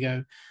back and you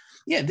go,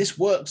 yeah, this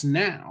works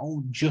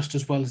now just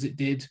as well as it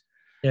did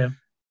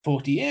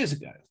 40 years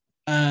ago.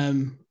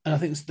 And I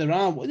think there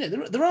are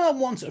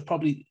ones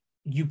that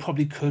you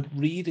probably could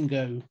read and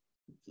go,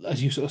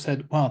 as you sort of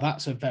said, wow,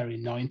 that's a very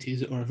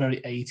 90s or a very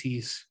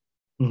 80s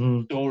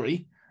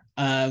story.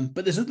 But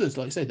there's others,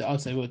 like I said, that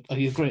I'd say I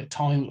agree,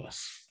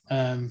 timeless.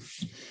 And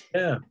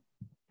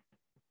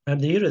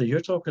the era that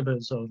you're talking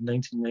about, sort of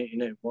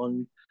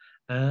 1991,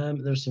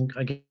 there's some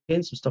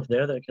stuff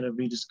there that I kind of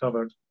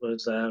rediscovered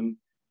was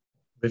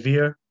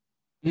Revere.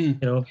 You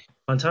know,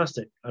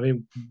 fantastic. I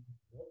mean,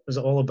 what was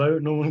it all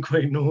about? No one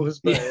quite knows,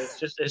 but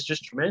it's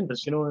just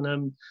tremendous, you know.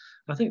 And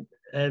I think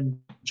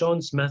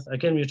John Smith,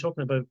 again, we were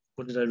talking about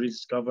what did I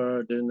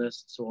rediscover doing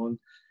this and so on.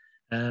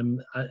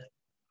 At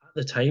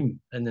the time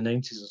in the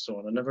 90s and so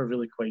on, I never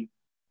really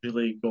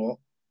got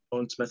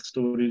John Smith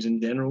stories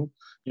in general,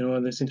 you know,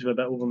 and they seemed to be a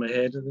bit over my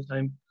head at the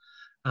time.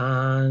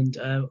 And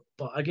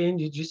but again,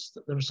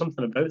 there was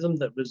something about them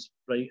that was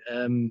right.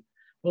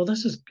 Well, I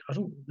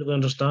don't really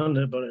understand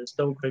it, but it's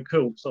still quite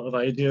cool, sort of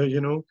idea,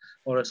 you know.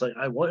 Or it's like,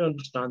 I want to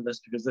understand this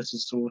because this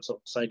is so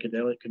sort of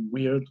psychedelic and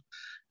weird,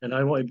 and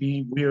I want to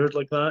be weird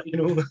like that, you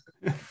know.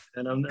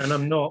 and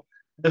I'm not.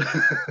 So,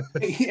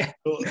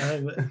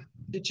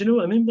 did you know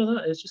what I mean by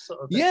that? It's just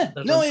sort of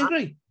I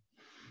agree.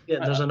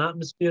 There's an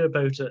atmosphere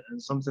about it and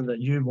something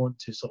that you want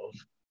to sort of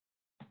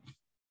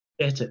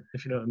get it,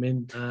 if you know what I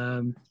mean.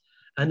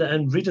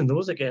 And reading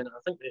those again, I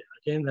think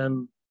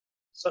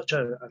such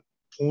a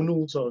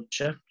tonal sort of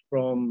shift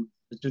from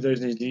the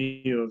 2000 AD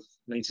of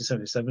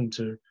 1977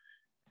 to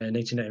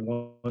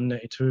 1991,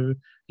 92.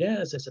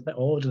 Yeah, it's a bit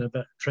odd and a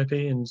bit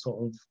trippy and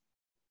sort of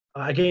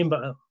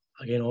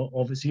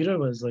of its era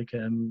was like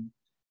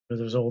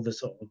there was all this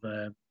sort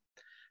of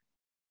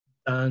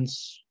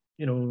dance,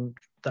 you know,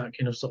 that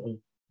kind of sort of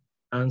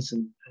dance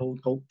and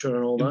old culture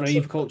and all that.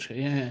 Rave culture,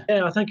 yeah.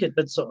 Yeah, I think it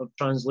did sort of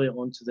translate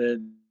onto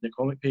the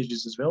comic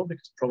pages as well,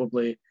 because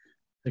probably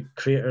the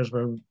creators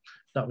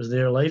that was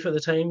their life at the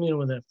time. You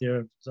know, if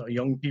they're sort of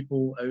young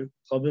people out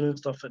clubbing and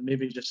stuff, it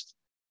maybe just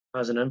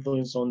has an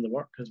influence on the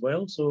work as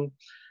well. So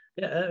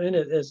yeah, I mean,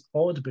 it's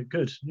odd but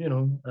good, you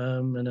know,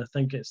 and I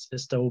think it's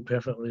still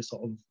perfectly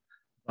sort of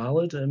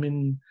valid. I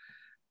mean,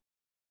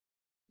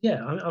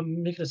 yeah,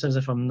 I'm making it sound as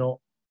if I'm not.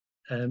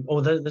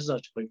 This is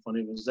actually quite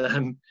funny. Was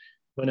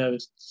when I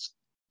was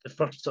the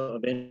first sort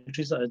of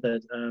entries that I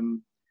did,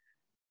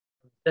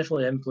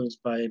 definitely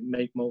influenced by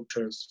Mike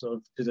Mulcher's sort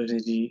of 2000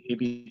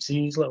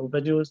 ABC's little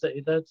videos that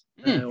he did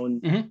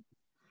on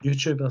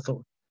YouTube. I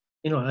thought,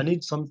 you know, I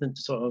need something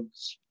to sort of,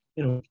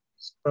 you know,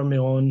 spur me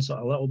on sort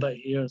of a little bit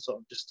here, and sort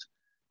of just.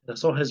 I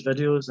saw his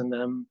videos, and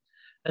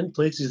in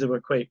places they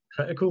were quite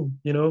critical,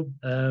 you know,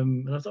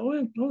 and I thought,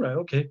 oh, all right,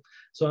 okay.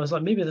 So I was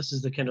like, maybe this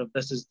is the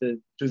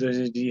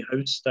 2000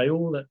 house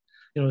style that,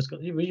 you know, it's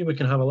got, we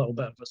can have a little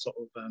bit of a sort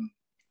of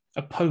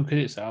a poke at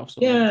itself.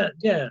 Yeah.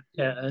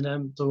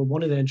 And so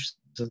one of the entries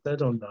I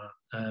did on that,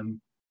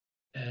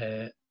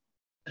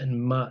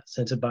 and Matt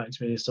sent it back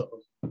to me, sort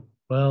of,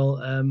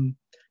 well,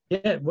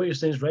 yeah, what you're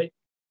saying is right.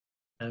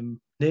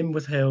 Name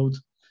withheld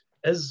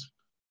is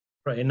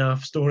pretty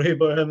naff story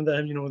about him.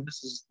 That, you know,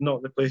 this is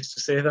not the place to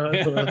say that.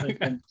 Yeah. But I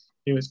think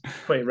he was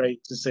quite right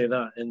to say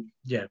that. And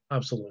yeah,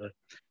 absolutely.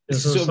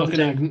 This is sort of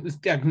like an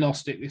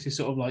agnostic. This is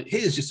sort of like,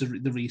 here's just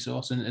the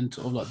resource and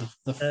sort of like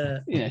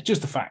the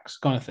just the facts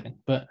kind of thing.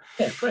 But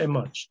yeah, pretty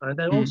much. And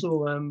then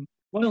also,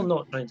 while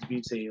not trying to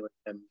be say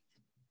like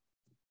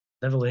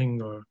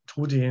niveling or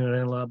toadying or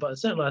anything like that, but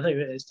certainly I think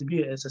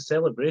it's a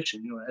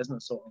celebration. You know, it isn't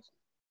a sort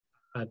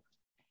of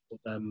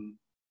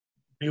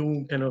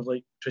real kind of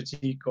like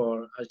critique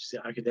or I should say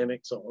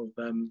academic sort of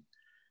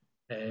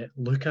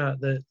look at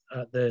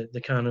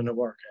the canon of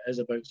work. It is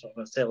about sort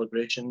of a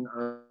celebration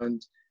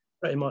and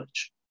pretty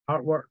much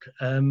artwork.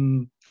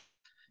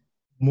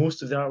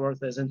 Most of the artwork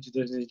that's into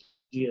the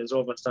is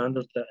of a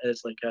standard that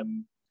is like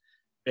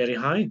very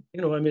high.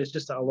 You know, I mean, it's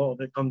just that a lot of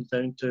it comes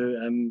down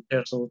to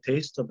personal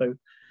taste about,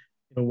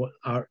 you know, what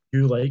art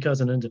you like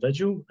as an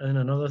individual, and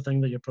another thing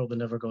that you're probably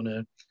never going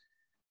to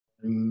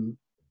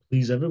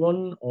please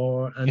everyone,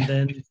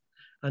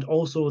 and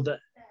also that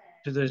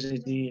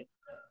it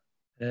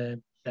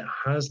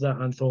has that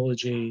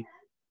anthology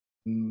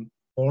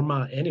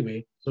format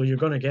anyway. So you're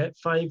going to get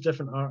 5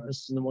 different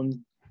artists in the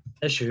one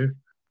issue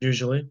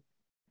usually.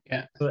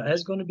 Yeah. So it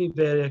is going to be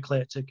very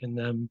eclectic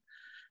and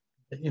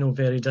you know,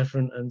 very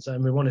different,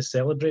 and we want to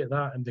celebrate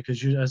that. And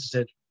because you, as I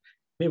said,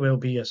 may well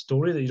be a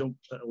story that you don't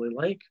particularly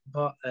like,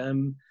 but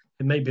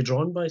it might be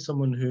drawn by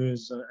someone who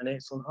is an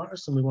excellent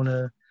artist, and we want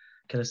to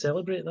kind of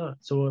celebrate that.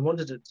 So I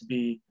wanted it to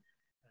be,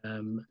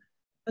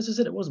 as I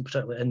said, it wasn't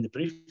particularly in the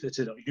brief. It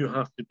said you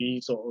have to be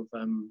sort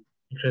of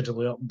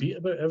incredibly upbeat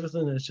about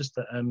everything. It's just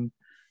that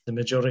the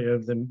majority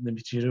of the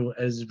material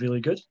is really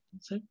good.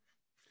 So.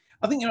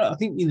 I think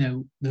you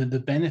know the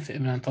benefit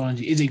of an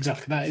anthology is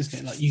exactly that, isn't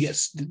it? Like you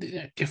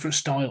get different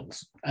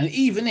styles, and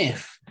even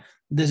if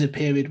there's a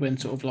period when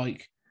sort of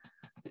like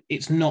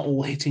it's not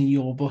all hitting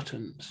your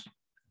buttons,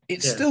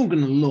 it's still going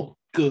to look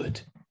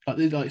good. Like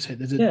you say,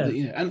 there's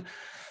you know,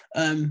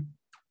 and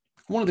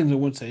one of the things I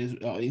would say is,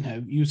 you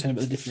know, you were saying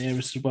about the different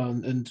eras as well,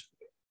 and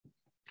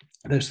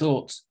those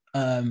thoughts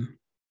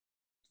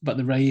about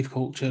the rave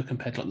culture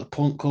compared to like the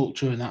punk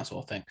culture and that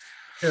sort of thing.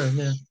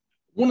 Yeah.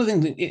 One of the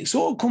things that it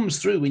sort of comes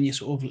through when you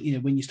sort of, you know,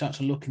 when you start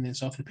to look in the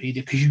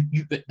encyclopedia, because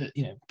you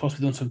know,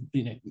 possibly done some,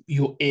 you know,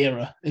 your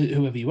era,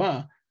 whoever you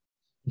are,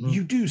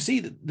 you do see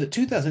that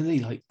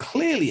 2008 like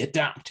clearly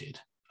adapted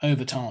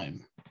over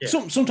time. Yeah.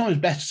 Sometimes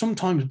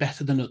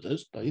better than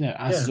others, but you know,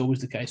 as is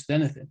always the case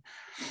with anything.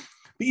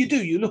 But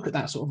you look at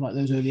that sort of like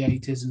those early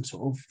 80s and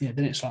sort of, you know,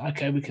 then it's like,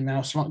 okay, we can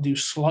now do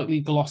slightly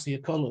glossier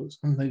colours,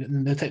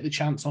 and they take the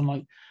chance on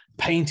like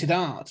painted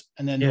art,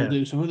 and then they'll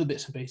do some other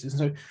bits and pieces. And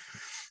so,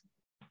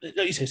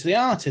 like you say, so the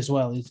art as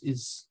well is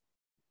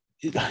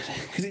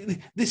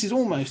this is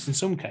almost in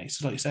some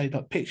cases, like you say,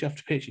 like picture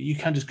after picture, you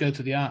can just go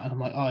to the art and I'm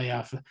like, oh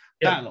yeah,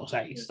 that looks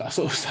ace. That's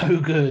sort of so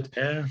good.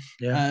 Yeah.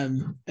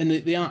 And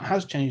the art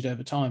has changed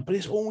over time, but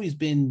it's always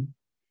been,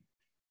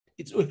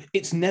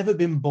 it's never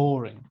been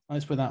boring.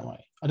 Let's put it that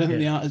way. I don't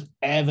think the art has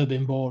ever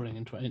been boring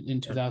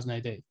in 2000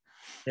 AD.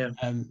 Yeah.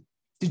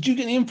 Did you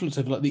get the influence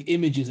of like the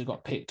images that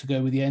got picked to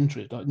go with the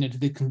entries? Like, you know,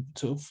 did they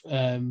sort of?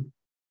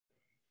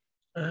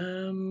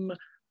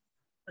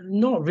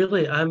 Not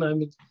really. I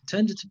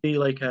tended to be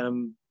like I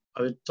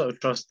would sort of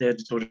trust the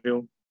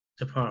editorial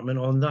department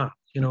on that.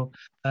 You know,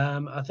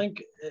 I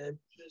think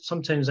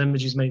sometimes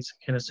images might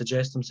kind of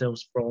suggest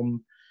themselves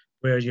from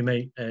where you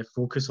might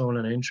focus on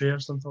an entry or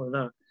something like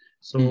that.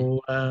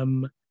 So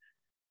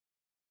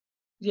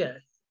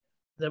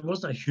there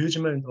wasn't a huge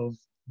amount of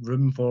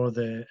room for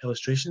the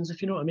illustrations,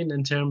 if you know what I mean,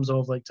 in terms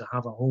of like to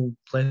have a whole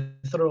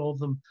plethora of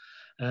them.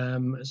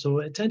 So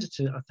it tended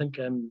to, I think,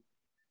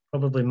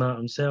 probably Matt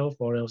himself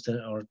or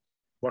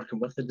working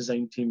with the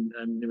design team,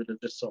 they would have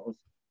just sort of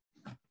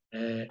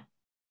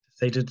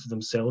decided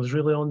themselves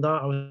really on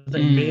that. I would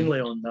think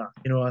mainly on that.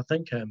 You know, I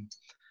think,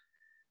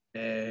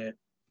 you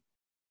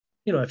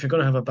know, if you're going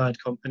to have a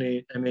bad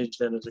company image,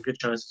 then there's a good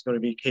chance it's going to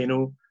be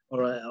Kano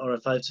or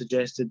if I've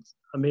suggested,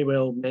 I may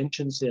well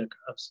mention, say, a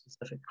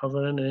specific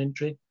cover in an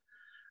entry,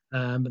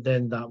 but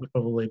then that would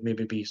probably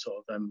maybe be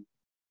sort of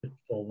put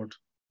forward.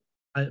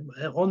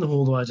 On the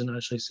whole, though, I didn't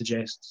actually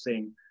suggest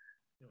saying,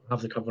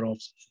 have the cover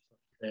off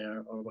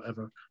there or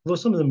whatever. Although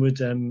some of them would,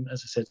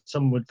 as I said,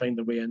 some would find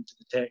their way into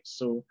the text,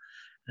 so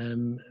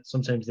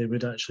sometimes they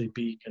would actually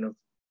be kind of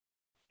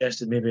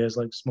suggested maybe as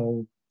like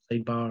small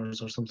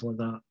sidebars or something like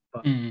that.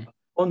 But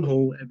on the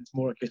whole, it was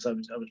more a case I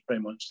was very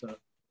much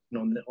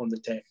on the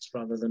text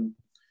rather than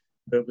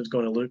where it was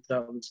going to look.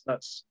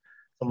 That's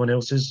someone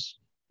else's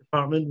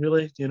department,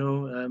 really.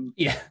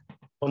 Yeah.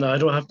 Well, no, I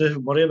don't have to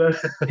worry about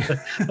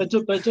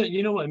it. but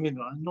you know what I mean?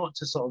 Not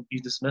to sort of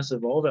be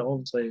dismissive of it,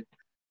 obviously.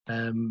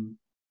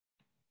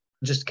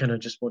 Just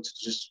wanted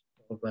to just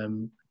sort of,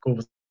 go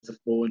with the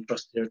flow and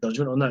trust their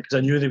judgment on that, because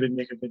I knew they would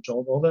make a good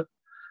job of it.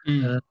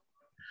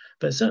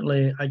 But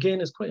certainly, again,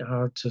 it's quite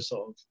hard to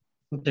sort of,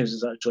 sometimes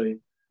it's actually,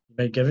 you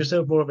might give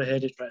yourself more of a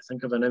headache trying to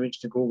think of an image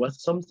to go with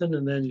something,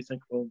 and then you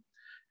think, well,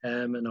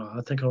 no,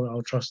 I think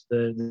I'll trust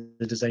the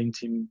design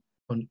team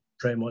on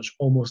pretty much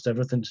almost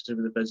everything to do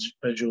with the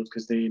visuals,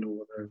 because they know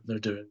what they're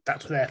doing.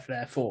 That's what they're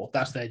there for.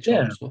 That's their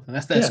job. Yeah. And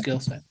that's their skill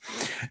set.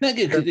 No,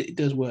 good, it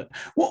does work.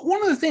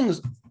 One of the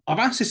things, I've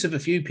asked this of a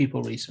few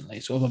people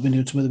recently, so I've been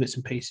doing some other bits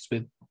and pieces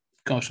with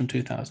guys from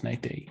 2000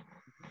 AD.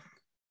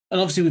 And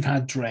obviously we've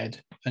had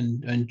Dredd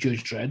and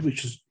Judge Dredd,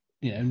 which is,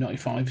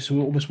 95, so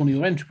almost one of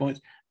your entry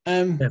points.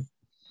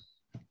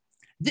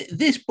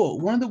 This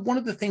book, one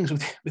of the things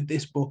with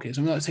this book is,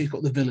 like I say, he's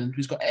got the villain,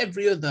 he's got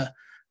every other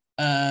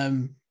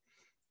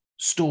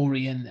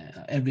story in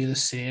there, every other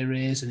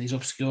series, and these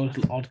obscure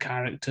little odd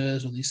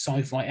characters or these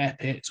sci-fi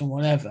epics or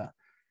whatever.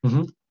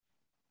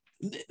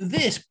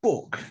 This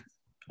book,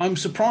 I'm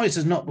surprised,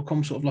 has not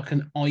become sort of like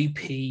an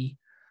IP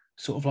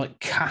sort of like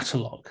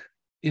catalogue.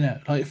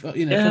 From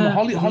a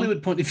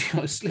Hollywood point of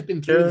view, like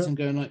slipping through this and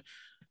going like,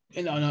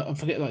 I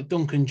forget, like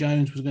Duncan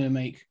Jones was going to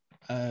make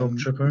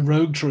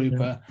Rogue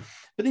Trooper.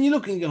 But then you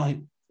look and you're like,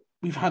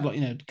 we've had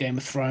like, Game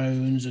of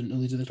Thrones and all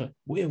these other like,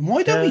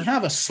 why don't we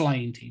have a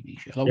Slain TV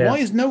show? Like, why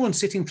is no one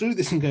sitting through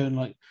this and going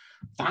like,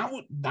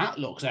 that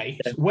looks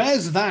aged?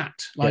 Where's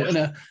that? Like,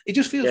 it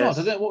just feels odd.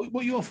 I don't know,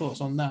 what are your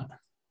thoughts on that?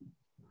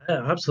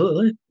 Yeah,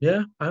 absolutely.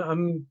 Yeah,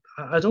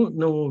 I don't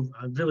know.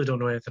 I really don't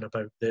know anything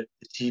about the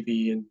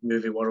TV and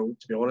movie world,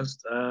 to be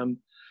honest.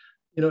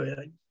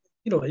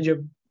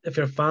 If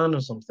you're a fan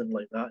or something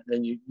like that,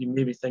 then you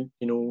maybe think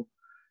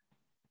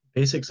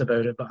basics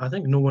about it. But I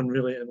think no one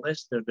really,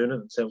 unless they're doing it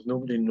themselves,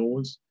 nobody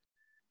knows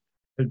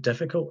how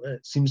difficult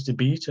it seems to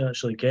be to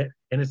actually get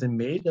anything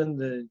made in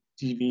the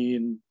TV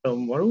and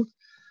film world.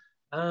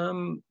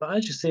 But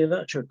as you say,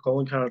 that's your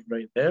calling card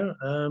right there.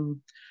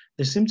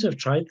 They seem to have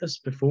tried this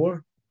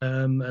before.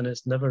 And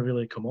it's never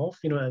really come off.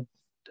 Have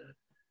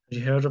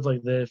you heard of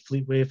like the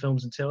Fleetway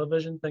Films and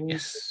Television thing they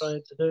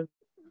tried to do?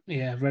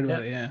 Yeah, I've read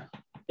about it, yeah.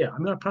 Yeah, I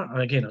mean,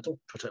 again, I don't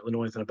particularly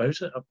know anything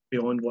about it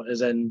beyond what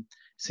is in,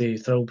 say,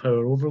 Thrill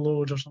Power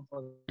Overload or something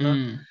like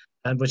that.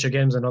 And which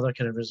again is another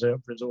kind of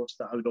resource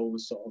that I would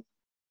always sort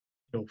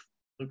of,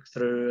 look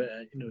through,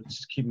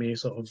 just keep me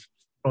sort of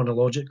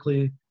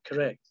chronologically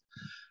correct.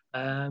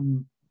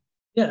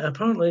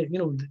 Apparently,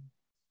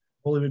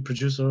 Hollywood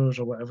producers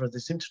or whatever, they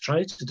seem to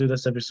try to do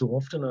this every so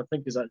often. I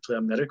think it's actually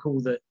a miracle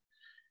that,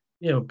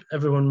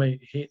 everyone might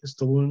hate the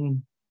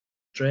Stallone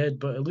Dredd,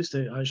 but at least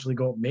it actually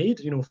got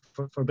made,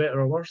 for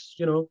better or worse,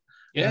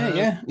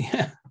 Yeah.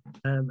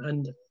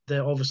 And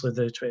obviously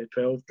the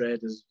 2012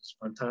 Dredd is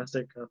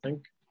fantastic, I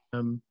think.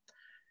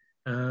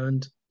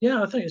 And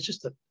yeah, I think it's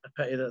just a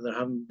pity that there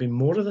haven't been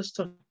more of this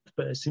stuff,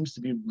 but it seems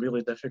to be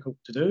really difficult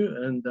to do.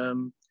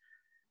 And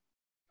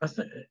I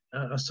think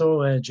I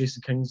saw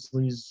Jason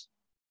Kingsley's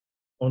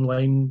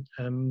online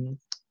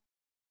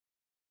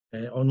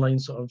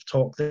sort of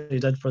talk that they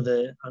did for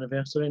the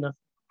anniversary, and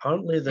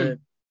apparently the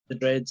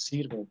Dredd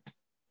series,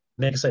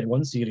 Mega City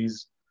 1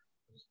 series,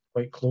 was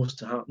quite close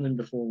to happening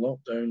before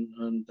lockdown,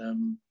 and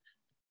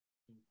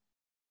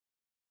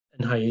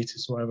in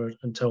hiatus, whatever,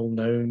 until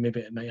now.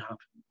 Maybe it might happen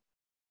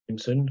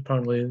soon.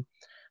 Apparently,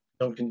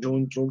 Duncan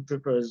Jones Rogue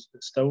Trooper is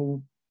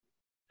still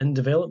in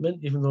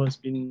development, even though it's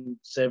been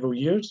several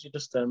years. It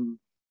just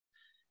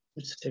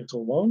takes so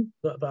long.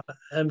 But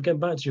getting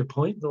back to your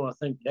point, though, I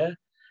think now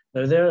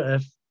there,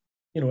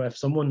 if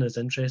someone is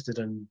interested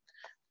in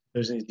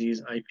using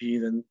these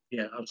IP, then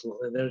yeah,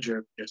 absolutely, there's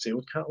your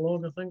sales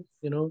catalog. I think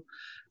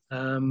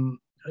and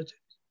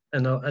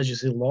as you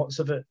say, lots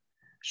of it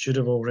should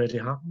have already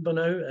happened by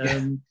now.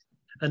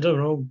 I don't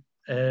know.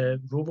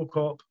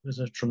 RoboCop is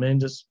a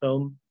tremendous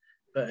film,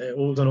 but it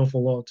owes an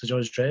awful lot to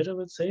Judge Dredd, I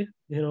would say.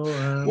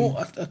 Well,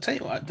 I'll tell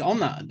you what. On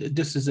that,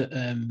 just as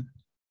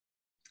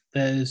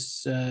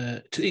there's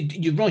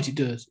you're right, it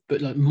does,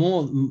 but like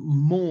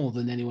more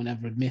than anyone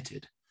ever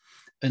admitted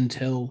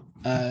until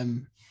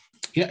do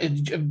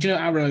you know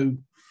Arrow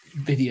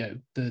Video?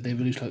 They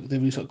release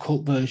like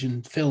cult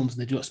version films,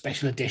 and they do like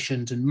special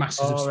editions and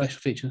masses of special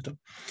features and stuff.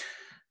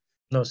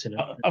 No, seen it.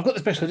 I've got the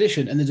special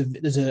edition, and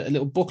there's a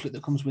little booklet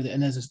that comes with it,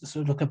 and there's a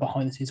sort of like a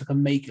behind the scenes, like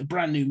a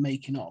brand new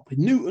making up with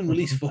new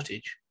unreleased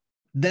footage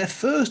their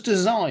first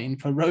design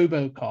for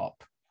RoboCop,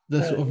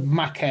 the sort of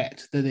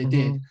maquette that they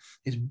did,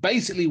 is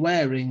basically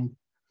wearing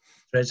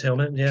Dredd's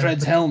helmet. Yeah.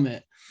 Dredd's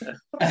helmet.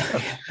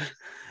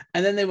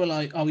 And then they were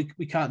like, "Oh,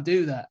 we can't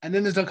do that." And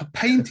then there's like a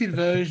painted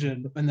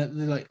version, and they're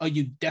like, "Oh,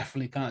 you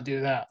definitely can't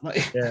do that."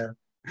 Like,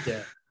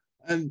 yeah.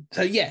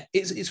 So yeah,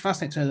 it's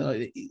fascinating. So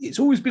like, it's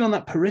always been on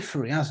that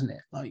periphery, hasn't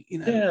it? Like, you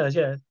know.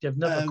 Yeah. You've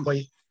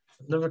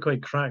never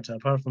quite cracked it,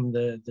 apart from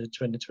the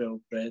 2012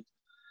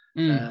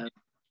 Dredd.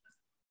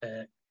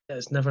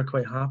 It's never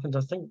quite happened.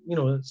 I think, you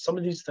know, some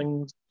of these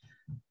things,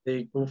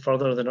 they go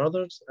further than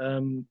others. I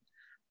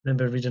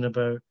remember reading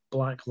about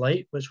Black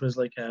Light, which was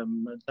like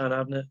Dan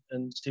Abnett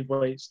and Steve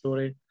White's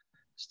story.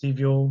 Steve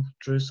Yeowell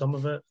drew some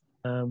of it.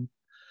 And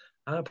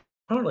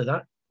apparently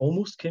that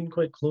almost came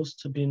quite close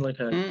to being like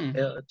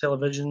a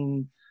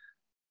television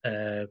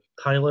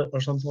pilot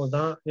or something like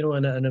that, you know,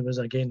 and it was,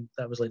 again,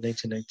 that was like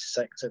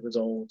 1996. It was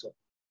all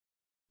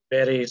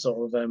very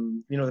sort of,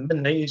 you know, the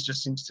mid-90s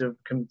just seems to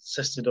have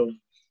consisted of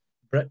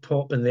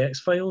Britpop and the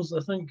X-Files,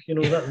 I think, you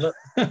know,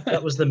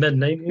 that was the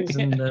mid-90s,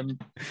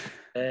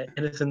 and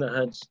anything that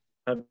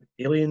had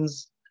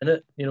aliens in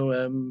it, you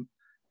know,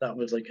 that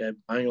was like a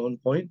bang on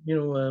point, you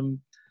know,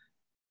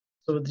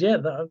 so yeah,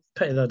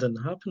 pity that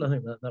didn't happen. I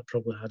think that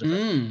probably had a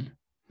bit,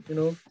 you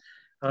know.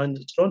 And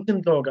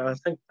Strontium Dog, I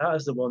think that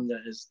is the one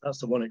that's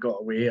the one that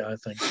got away, I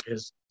think,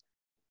 because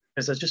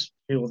I just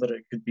feel that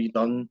it could be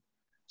done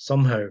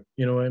somehow,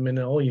 you know. I mean,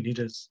 all you need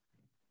is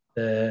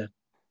the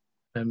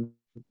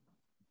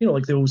you know,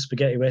 like the old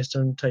spaghetti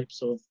western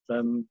types of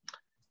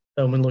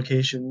filming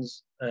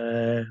locations.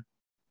 You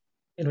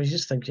know, you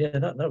just think, yeah,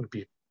 that would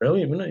be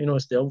brilliant, wouldn't it? You know,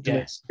 it's the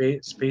ultimate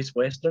space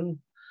western.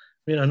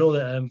 I mean, I know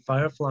that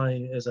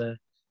Firefly is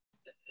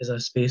a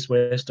space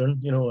western,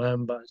 you know,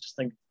 but I just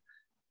think,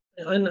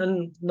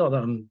 and not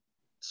that I'm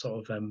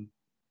sort of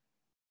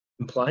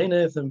implying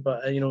anything,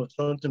 but you know,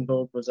 Strontium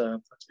Dog was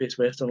a space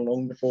western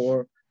long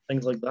before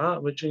things like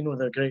that, which, you know,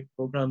 they're great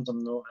programs.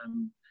 I'm not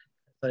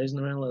criticizing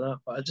around like that,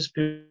 but I just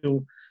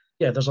feel,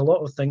 yeah, there's a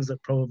lot of things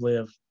that probably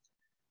have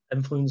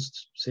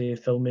influenced, say,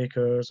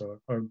 filmmakers or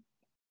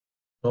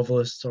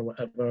novelists or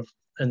whatever,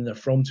 and they're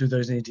from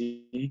 2000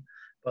 AD,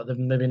 but they've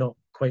maybe not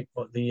quite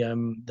got the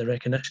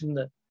recognition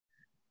that,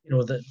 you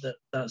know,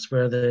 that's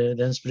where the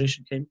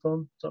inspiration came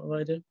from, sort of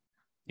idea.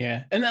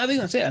 Yeah, and I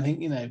think that's it. I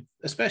think, you know,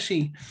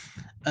 especially,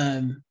 you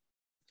know,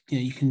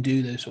 you can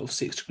do those sort of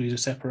 6 degrees of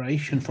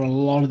separation for a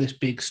lot of this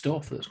big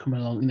stuff that's coming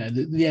along. You know,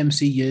 the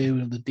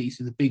MCU and the DC,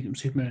 the big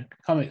Superman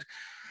comics,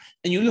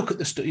 and you look at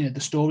the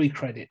story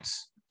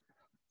credits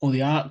or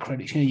the art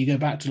credits. You know, you go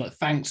back to like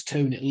thanks to,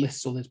 and it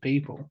lists all those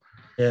people.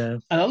 Yeah,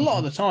 and a lot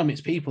of the time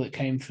it's people that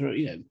came through.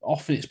 You know,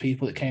 often it's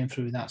people that came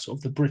through that sort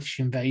of the British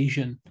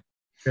invasion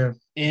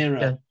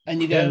era,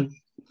 and you go,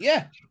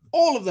 yeah.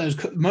 All of those,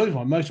 most of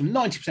them,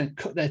 90%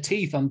 cut their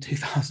teeth on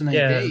 2000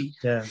 AD.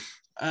 Yeah.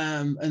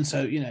 And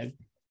so, you know,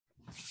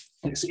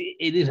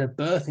 it is a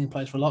birthing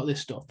place for a lot of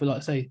this stuff. But like I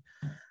say,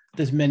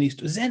 there's many.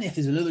 Zenith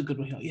is another good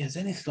one. Like, yeah,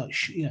 Zenith, like,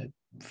 you know,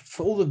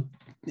 for all the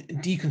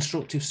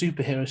deconstructive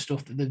superhero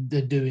stuff that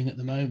they're doing at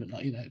the moment,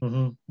 like, you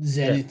know,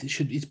 Zenith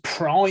it's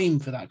prime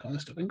for that kind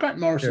of stuff. And Grant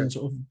Morrison's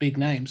sort of big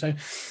name. So,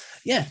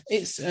 yeah,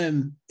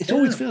 it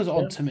always feels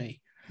odd to me.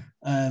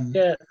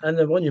 Yeah, and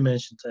the one you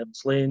mentioned,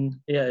 Slane,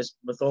 yeah, it's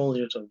with all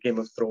your sort of Game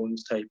of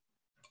Thrones type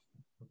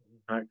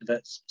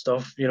activists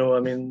stuff, you know,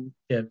 I mean,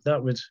 yeah,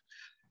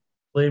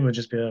 Slane would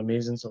just be an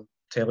amazing sort of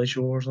telly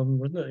show or something,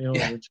 wouldn't it? You know,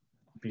 it would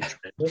be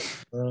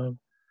tremendous. But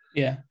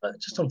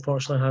it just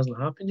unfortunately hasn't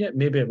happened yet.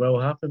 Maybe it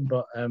will happen,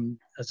 but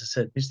as I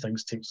said, these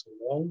things take so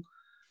long.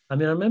 I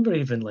mean, I remember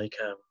even like,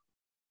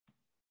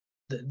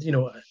 you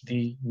know,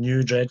 the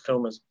new Dredd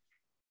film is,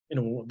 you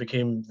know, what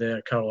became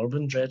the Carl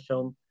Urban Dredd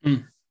film.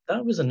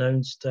 That was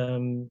announced, I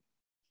think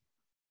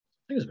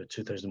it was about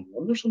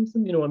 2001 or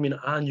something. You know, I mean,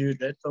 a new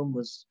Dredd film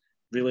was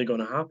really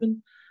going to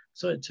happen.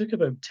 So it took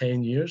about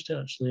 10 years to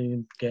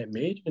actually get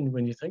made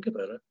when you think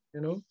about it,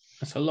 you know?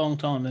 That's a long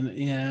time. And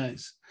yeah,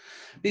 it's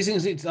these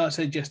things, it's like I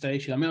say,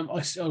 gestation. I mean,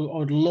 I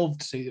would love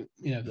to see,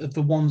 you know,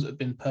 the ones that have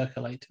been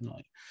percolating,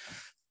 like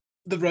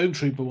the Road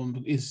Trooper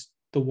one is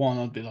the one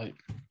I'd be like,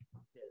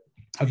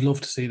 I'd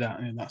love to see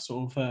that in that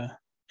sort of.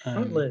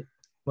 Apparently,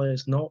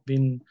 it's not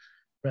been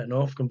written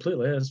off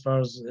completely, as far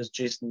as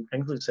Jason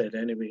Pinkley said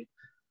anyway.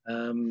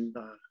 I'm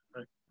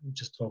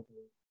just talking,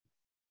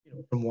 you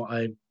know, from what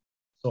I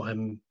saw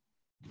him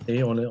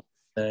say on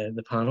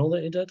the panel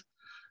that he did.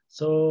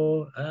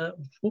 So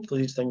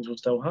hopefully these things will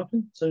still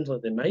happen. Sounds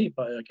like they might,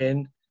 but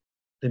again,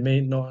 they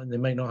might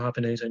not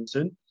happen anytime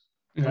soon.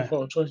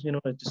 Unfortunately, you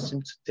know, it just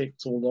seems to take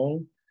so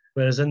long.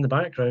 Whereas in the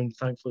background,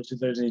 thankfully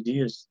 2000 AD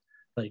is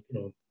like, you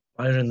know,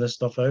 firing this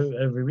stuff out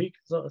every week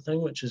sort of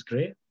thing, which is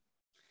great.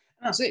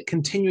 That's it.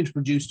 Continuing to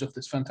produce stuff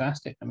that's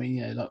fantastic. I mean,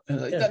 yeah,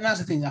 that's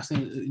the thing. That's the,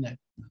 you know,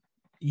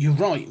 you're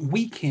right.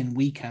 Week in,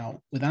 week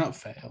out, without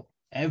fail,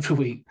 every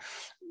week,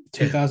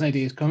 2000 AD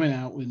is coming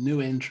out with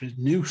new entries,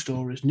 new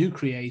stories, new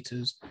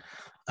creators,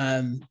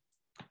 and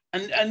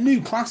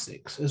new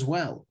classics as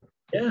well.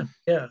 Yeah.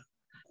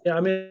 Yeah,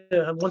 I mean,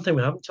 one thing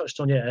we haven't touched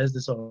on yet is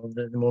the sort of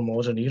the more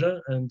modern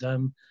era, and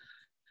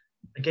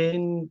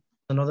again,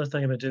 another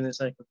thing about doing the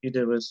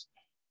encyclopedia was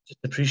just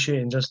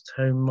appreciating just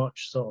how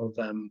much sort of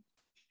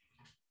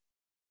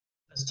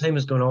as time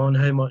has gone on,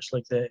 how much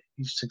like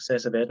each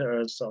successive editor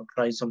has sort of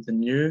tried something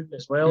new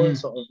as well, and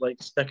sort of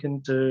like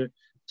sticking to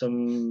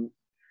some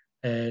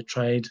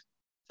tried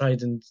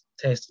and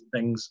tested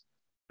things,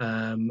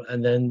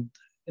 and then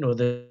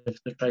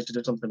they've tried to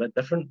do something a bit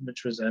different,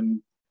 which was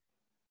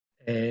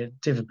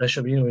David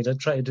Bishop. He did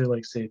try to do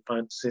like say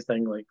fantasy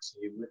thing, like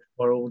say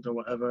World or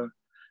whatever,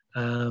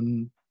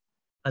 and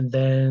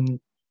then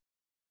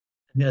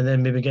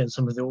maybe getting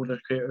some of the older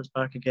creators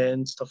back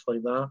again, stuff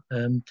like that.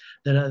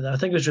 Then I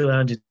think it was really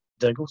Andy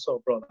Diggle sort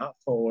of brought that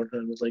forward,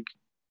 and it was like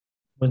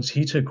once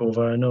he took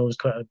over, I know it was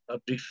quite a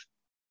brief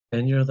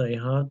tenure that he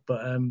had,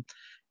 but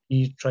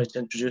he tried to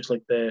introduce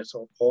like the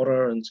sort of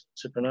horror and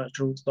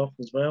supernatural stuff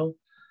as well.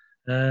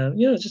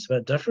 It's just a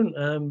bit different.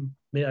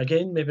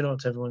 Again, maybe not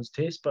to everyone's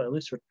taste, but at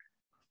least we're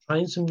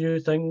trying some new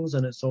things,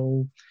 and it's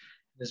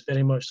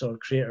very much sort of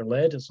creator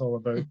led. It's all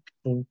about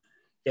people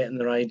getting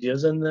their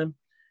ideas in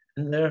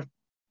there,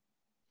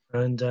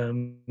 and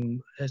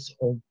it's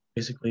all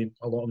basically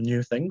a lot of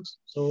new things.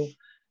 So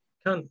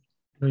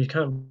you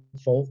can't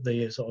fault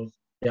the sort of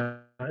the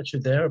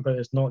attitude there, but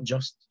it's not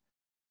just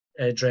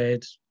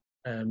Dread,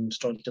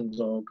 Strontium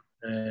Dog.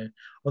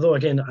 Although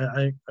again,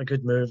 a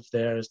good move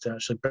there is to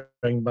actually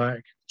bring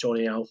back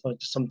Johnny Alpha.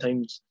 Just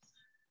sometimes,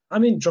 I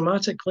mean,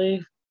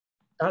 dramatically,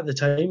 at the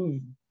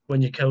time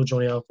when you killed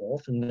Johnny Alpha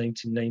off in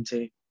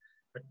 1990,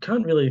 I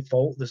can't really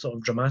fault the sort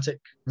of dramatic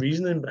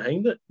reasoning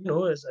behind it. It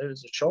was a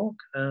shock,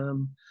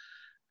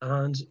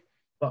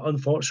 but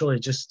unfortunately,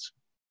 just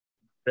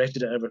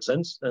regretted it ever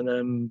since.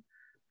 And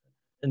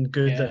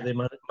good that they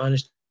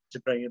managed to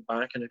bring it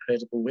back in a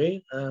credible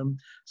way.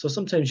 So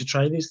sometimes you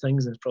try these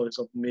things, and it's probably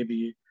something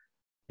maybe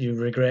you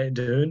regret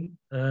doing.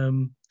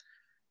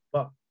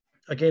 But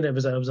again, it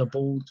was a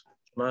bold,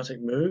 dramatic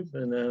move,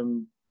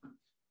 and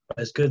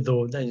it's good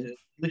though. At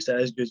least it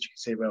is good. You can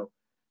say, well,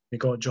 we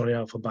got Johnny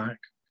Alpha back,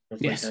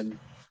 Yes. in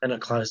a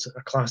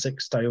classic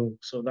style.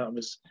 So that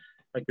was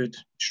a good,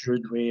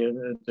 shrewd way of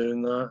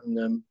doing that.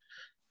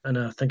 And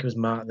I think it was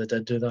Matt that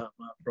did do that.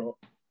 Matt brought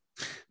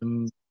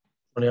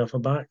Johnny Alpha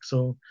back.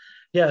 So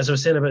yeah, as I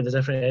was saying about the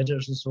different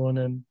editors and so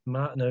on,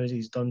 Matt now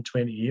he's done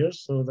 20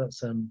 years, so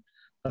that's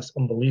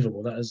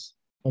unbelievable. That is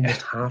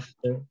almost half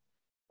the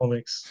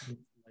comics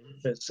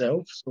life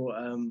itself. So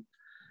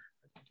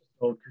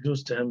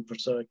kudos to him for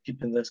sort of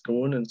keeping this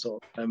going and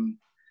sort of and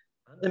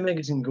the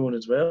magazine going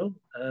as well.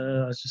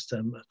 I just I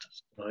don't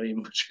know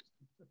much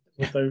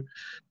without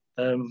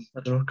I don't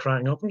know,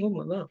 cracking up or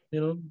something like that,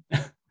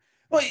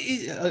 Well,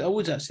 I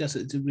would actually,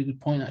 that's a really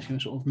good point, actually.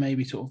 Sort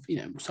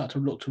of start to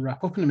look to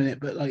wrap up in a minute,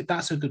 but like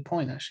that's a good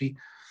point, actually.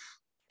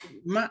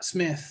 Matt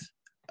Smith,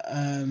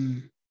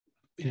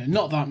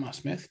 not that Matt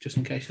Smith, just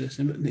in case you're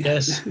listening. But,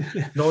 yes,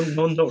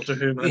 non-Doctor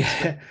Who, man.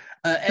 Yeah,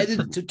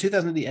 editor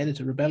 2008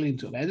 editor, Rebellion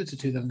sort of editor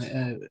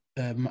 2008,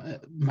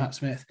 Matt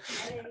Smith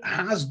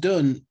has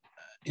done,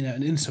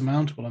 an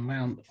insurmountable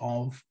amount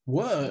of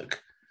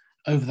work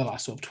over the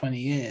last sort of 20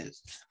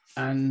 years,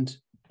 and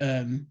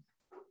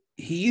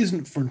he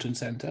isn't front and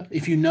center.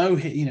 If you know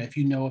him, if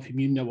you know of him,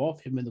 you know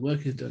of him and the work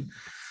he's done.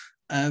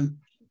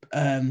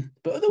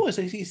 But otherwise,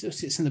 he sort of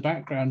sits in the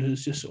background and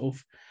just sort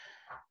of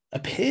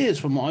appears,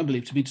 from what I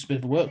believe, to be just a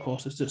bit of a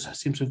workhorse that just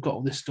seems to have got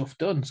all this stuff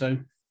done. So,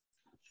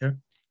 sure.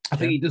 I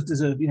think he does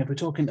deserve. If we're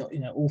talking,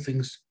 all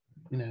things,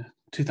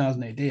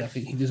 2000 AD, I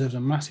think he deserves a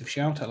massive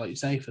shout out, like you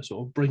say, for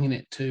sort of bringing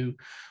it to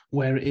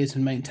where it is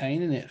and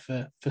maintaining it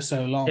for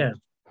so long.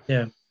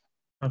 Yeah,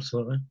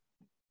 absolutely.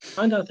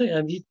 And I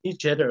think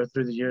each editor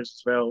through the years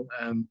as well,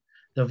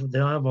 they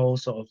have all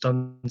sort of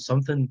done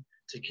something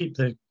to keep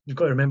you've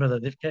got to remember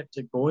that they've kept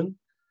it going.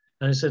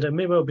 And I said it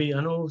may well be, I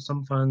know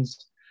some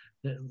fans,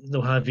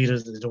 they'll have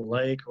eras that they don't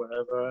like or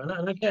whatever,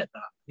 and I get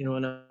that,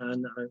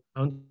 and I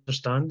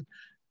understand.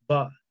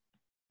 But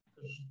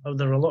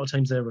there are a lot of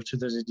times there where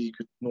 2000 AD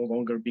could no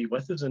longer be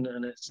with us, and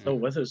it's still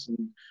with us.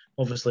 And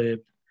obviously, a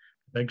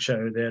big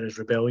shout out there is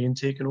Rebellion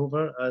taking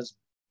over as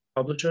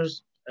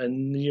publishers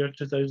in the year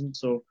 2000.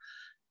 So,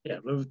 yeah,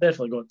 we've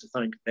definitely got to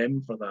thank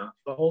them for that.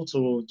 But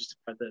also just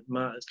the fact that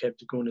Matt has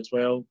kept it going as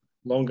well,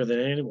 longer than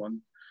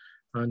anyone.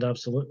 And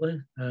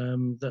absolutely,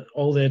 that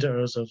all the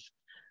editors have.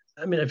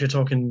 I mean, if you're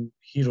talking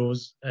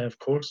heroes, of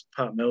course,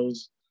 Pat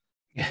Mills.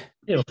 Yeah.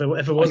 If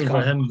it wasn't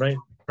for him right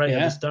Yeah.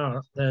 at the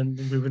start, then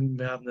we wouldn't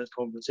be having this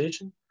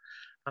conversation.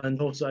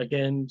 And also,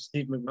 again,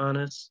 Steve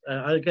McManus.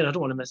 I don't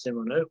want to miss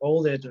anyone out.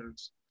 All the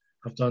editors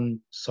have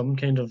done some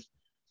kind of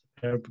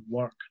superb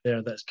work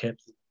there that's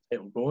kept the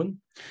title going.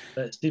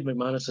 But Steve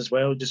McManus as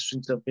well just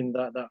seems to have been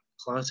that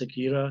classic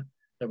era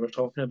that we're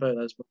talking about.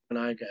 That's when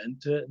I get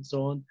into it and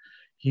so on.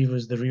 He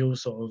was the real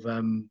sort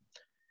of,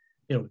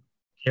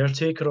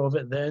 caretaker of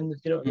it then.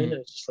 You know what I mean?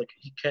 It's just like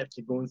he kept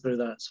it going through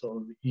that sort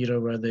of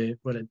era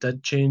where it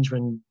did change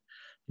when,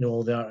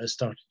 all the artists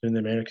started doing the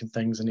American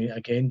things. And he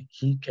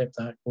kept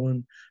that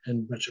going.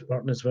 And Richard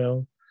Burton as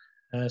well.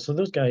 So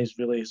those guys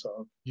really sort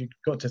of, you've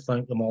got to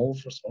thank them all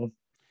for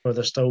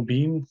there still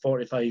being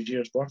 45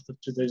 years worth of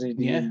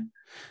 2000 and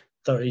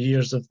 30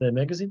 years of the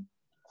magazine.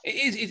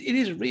 It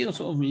is a real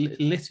sort of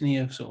litany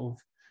of sort of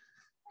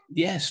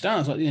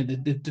stars. Like, you know,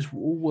 they've just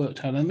all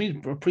worked out. I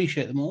mean,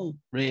 appreciate them all,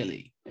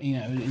 really. You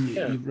know, and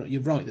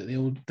you're right that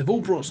they've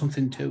all brought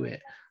something to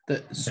it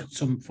that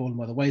some fallen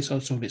by the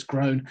wayside, some of it's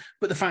grown.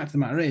 But the fact of the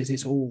matter is,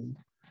 it's all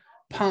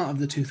part of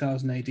the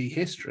 2000 AD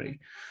history,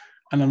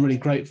 and I'm really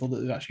grateful that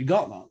they've actually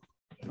got that.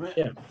 Right?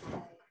 Yeah.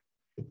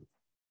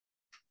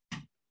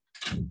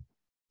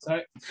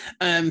 So,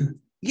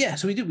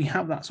 so we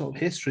have that sort of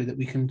history that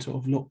we can sort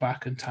of look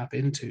back and tap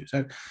into.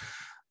 So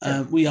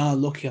we are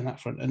lucky on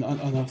that front, and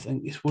I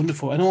think it's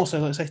wonderful. And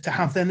also, let's say, to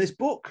have then this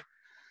book,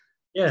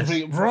 to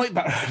bring it right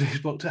back around this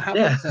book, to have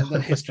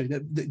that history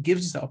that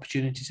gives us the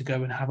opportunity to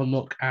go and have a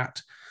look at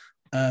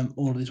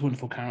all of these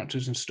wonderful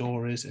characters and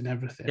stories and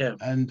everything. Yeah.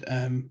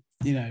 And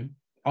you know,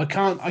 I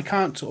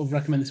can't sort of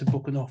recommend this a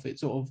book enough.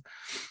 It's sort of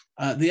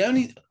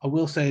I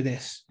will say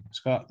this,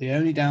 Scott, the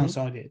only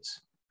downside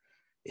is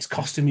it's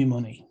costing me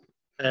money.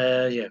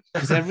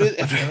 Because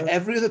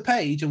every other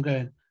page I'm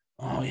going,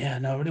 oh yeah,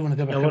 no, I really want to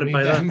go back and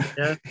read them.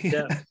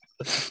 Yeah.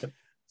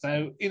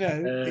 So, you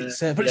know, it's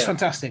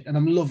fantastic, and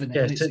I'm loving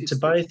it. Yeah, to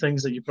buy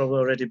things that you probably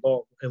already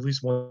bought at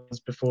least once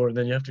before, and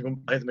then you have to go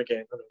and buy them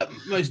again.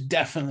 Most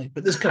definitely.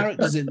 But there's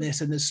characters in this,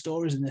 and there's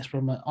stories in this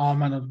where I'm like, oh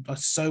man, I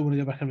so want to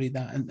go back and read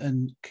that,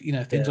 and you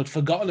know, things I'd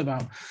forgotten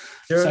about.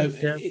 So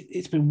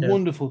it's been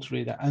wonderful to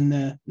read that,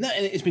 and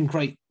it's been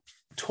great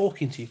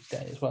talking to you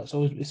today as well.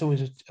 It's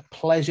always a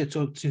pleasure to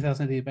talk to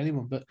 2000 AD of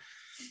anyone, but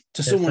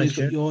to someone who's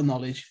got your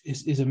knowledge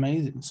is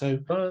amazing. So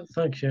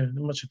thank you,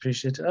 much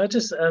appreciated. I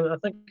just I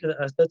think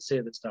I did say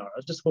at the start,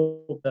 I just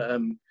hope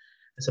that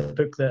it's a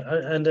book that,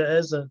 and it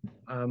is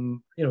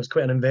it's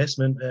quite an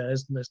investment.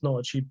 It's not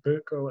a cheap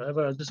book or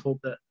whatever. I just hope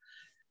that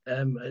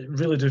I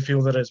really do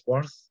feel that it's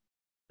worth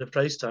the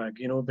price tag,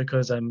 you know,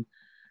 because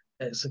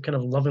it's kind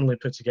of lovingly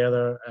put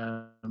together.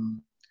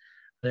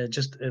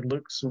 It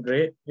looks so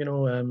great, you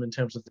know, in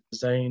terms of the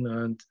design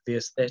and the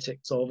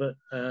aesthetics of it.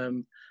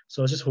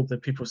 So I just hope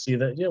that people see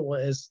that, you know,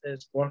 it's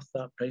worth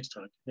that price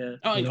tag. Yeah,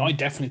 I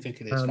definitely think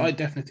it is. I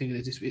definitely think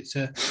it is. It's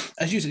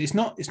as you said, it's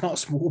not a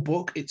small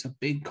book. It's a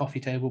big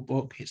coffee table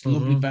book. It's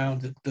lovely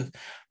bound. The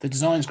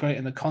design's great,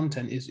 and the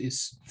content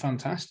is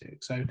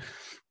fantastic. So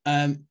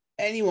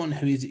anyone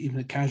who is even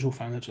a casual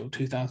fan of sort of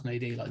 2000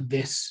 AD, like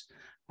this,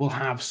 will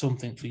have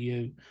something for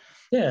you.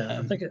 Yeah,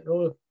 I think it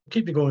will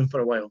keep you going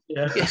for a while.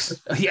 Yeah. Yes,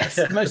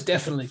 most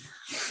definitely.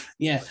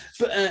 Yeah,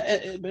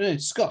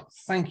 but Scott,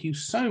 thank you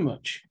so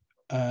much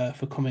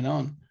for coming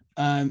on.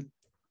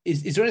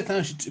 Is there anything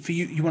else for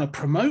you want to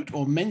promote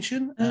or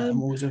mention?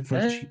 Or is it for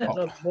a cheap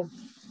pop? Well,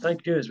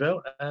 thank you as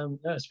well.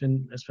 It's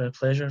been a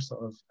pleasure,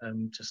 sort of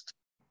just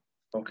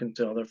talking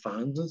to other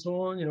fans and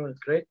so on. You know, it's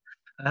great.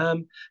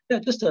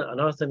 Just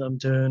another thing I'm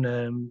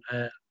doing.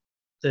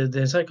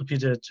 The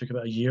encyclopedia took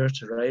about a year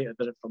to write. I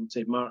did it from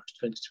say March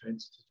 2020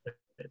 to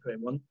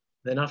 2021.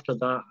 Then after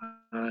that,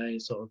 I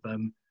sort of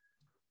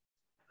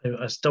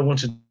I still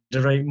wanted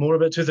to write more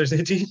about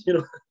 2018. You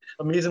know,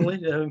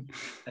 amazingly,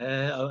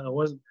 I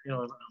wasn't. You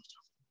know,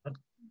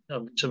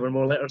 there were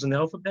more letters in the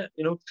alphabet.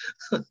 You know,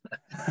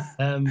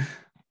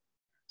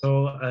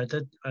 so I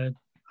did. I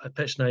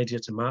pitched an idea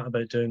to Matt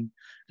about doing,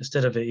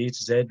 instead of A to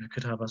Z, we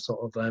could have a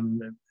sort of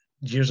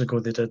years ago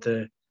they did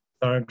the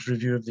Bargs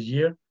Review of the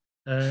Year.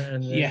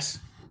 Yes.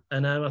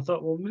 And I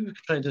thought, well, maybe we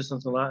could try and do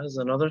something like that as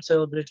another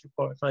celebration of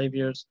 45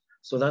 years.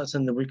 So that's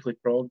in the weekly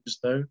prog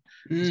just now.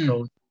 It's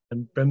called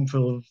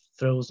Brimful of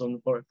Thrills on the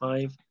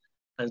 45.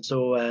 And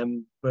so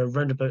we're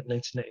around about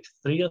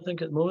 1993, I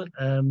think, at the moment.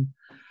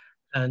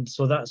 And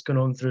so that's going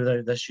on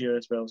throughout this year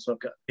as well. So I've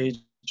got a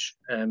page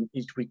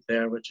each week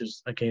there, which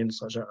is, again,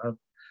 such a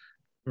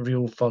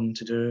real fun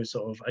to do.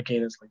 Sort of,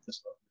 again, it's like the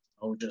sort of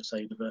nostalgia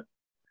side of it.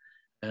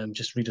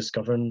 Just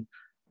rediscovering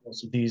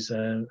also these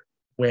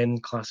when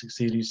classic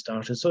series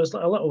started. So it's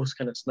like a little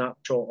kind of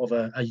snapshot of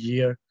a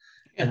year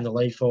in the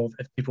life of,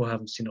 if people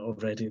haven't seen it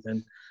already,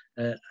 then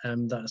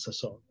that's a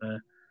sort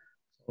of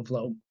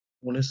little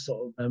bonus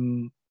sort of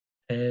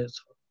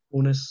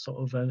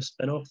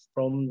spin-off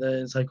from the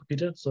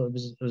encyclopedia. So it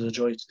was a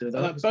joy to do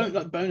that.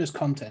 Like bonus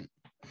content.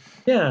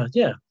 Yeah,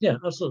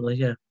 absolutely,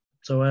 yeah.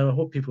 So I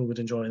hope people would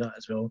enjoy that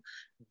as well.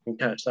 You can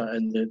catch that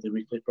in the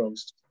weekly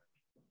progs.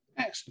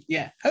 Excellent.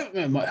 Yeah.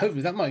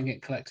 Hopefully that might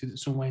get collected at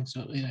some way.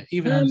 So, you know,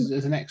 even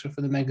as an extra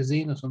for the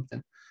magazine or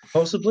something.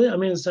 Possibly. I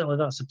mean, certainly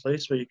that's a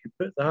place where you could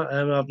put that.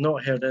 I've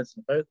not heard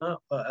anything about that,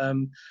 but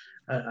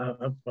I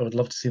would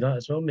love to see that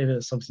as well. Maybe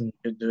it's something we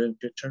could do in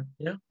future.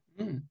 Yeah.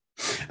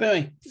 But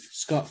anyway,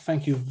 Scott,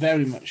 thank you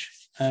very much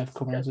for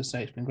coming. As I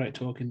say, it's been great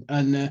talking.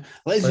 And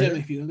ladies and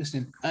gentlemen, if you're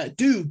listening,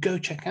 do go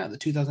check out the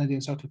 2018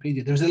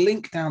 Encyclopedia. There's a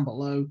link down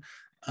below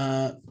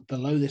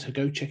this. So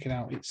go check it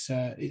out. It's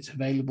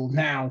available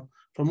now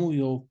from all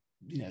your,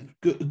 you know,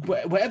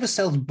 whatever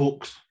sells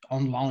books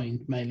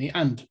online mainly,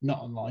 and not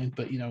online,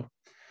 but you know,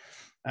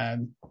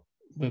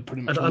 we're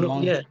pretty much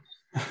online.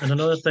 And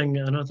another thing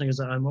is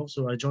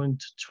that I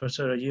joined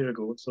Twitter a year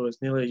ago, so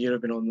it's nearly a year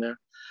I've been on there.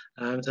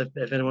 And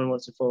if anyone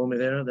wants to follow me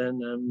there,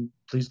 then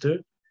please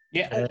do.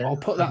 Yeah, I'll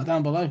put that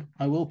down below.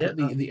 I will put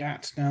the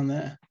 @ down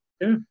there.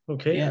 Yeah,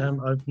 okay. Yeah.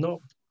 I've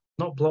not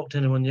blocked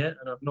anyone yet,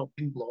 and I've not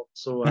been blocked,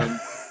 so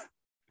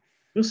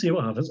we'll see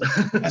what happens.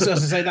 As I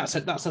say, that's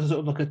a sort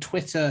of like a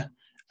Twitter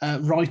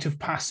rite of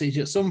passage.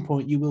 At some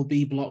point, you will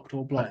be blocked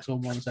or block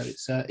someone. So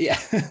it's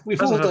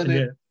we've all done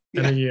it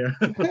in a year.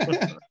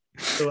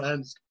 So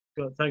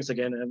Scott, thanks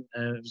again.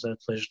 It was a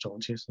pleasure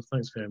talking to you. So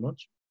thanks very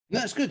much.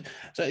 That's good.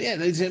 So yeah,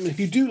 ladies and gentlemen, if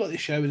you do like the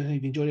show and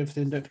you've enjoyed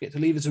everything, don't forget to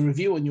leave us a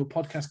review on your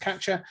podcast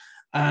catcher.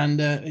 And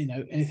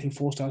anything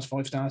 4 stars,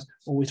 5 stars,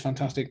 always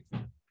fantastic.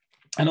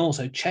 And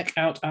also check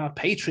out our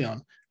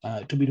Patreon,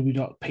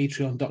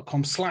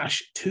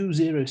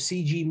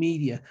 www.patreon.com/20CG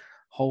Media.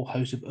 Whole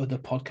host of other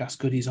podcast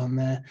goodies on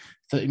there.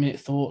 30-minute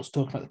thoughts,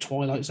 talking about the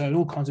Twilight Zone,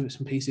 all kinds of bits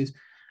and pieces.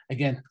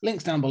 Again,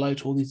 links down below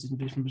to all these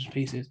different bits and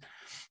pieces.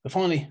 But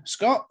finally,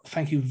 Scott,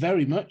 thank you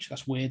very much.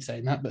 That's weird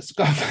saying that, but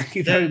Scott, thank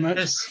you very much.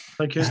 Yes,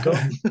 thank you,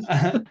 Scott.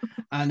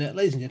 And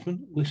ladies and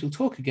gentlemen, we shall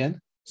talk again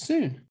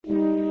soon.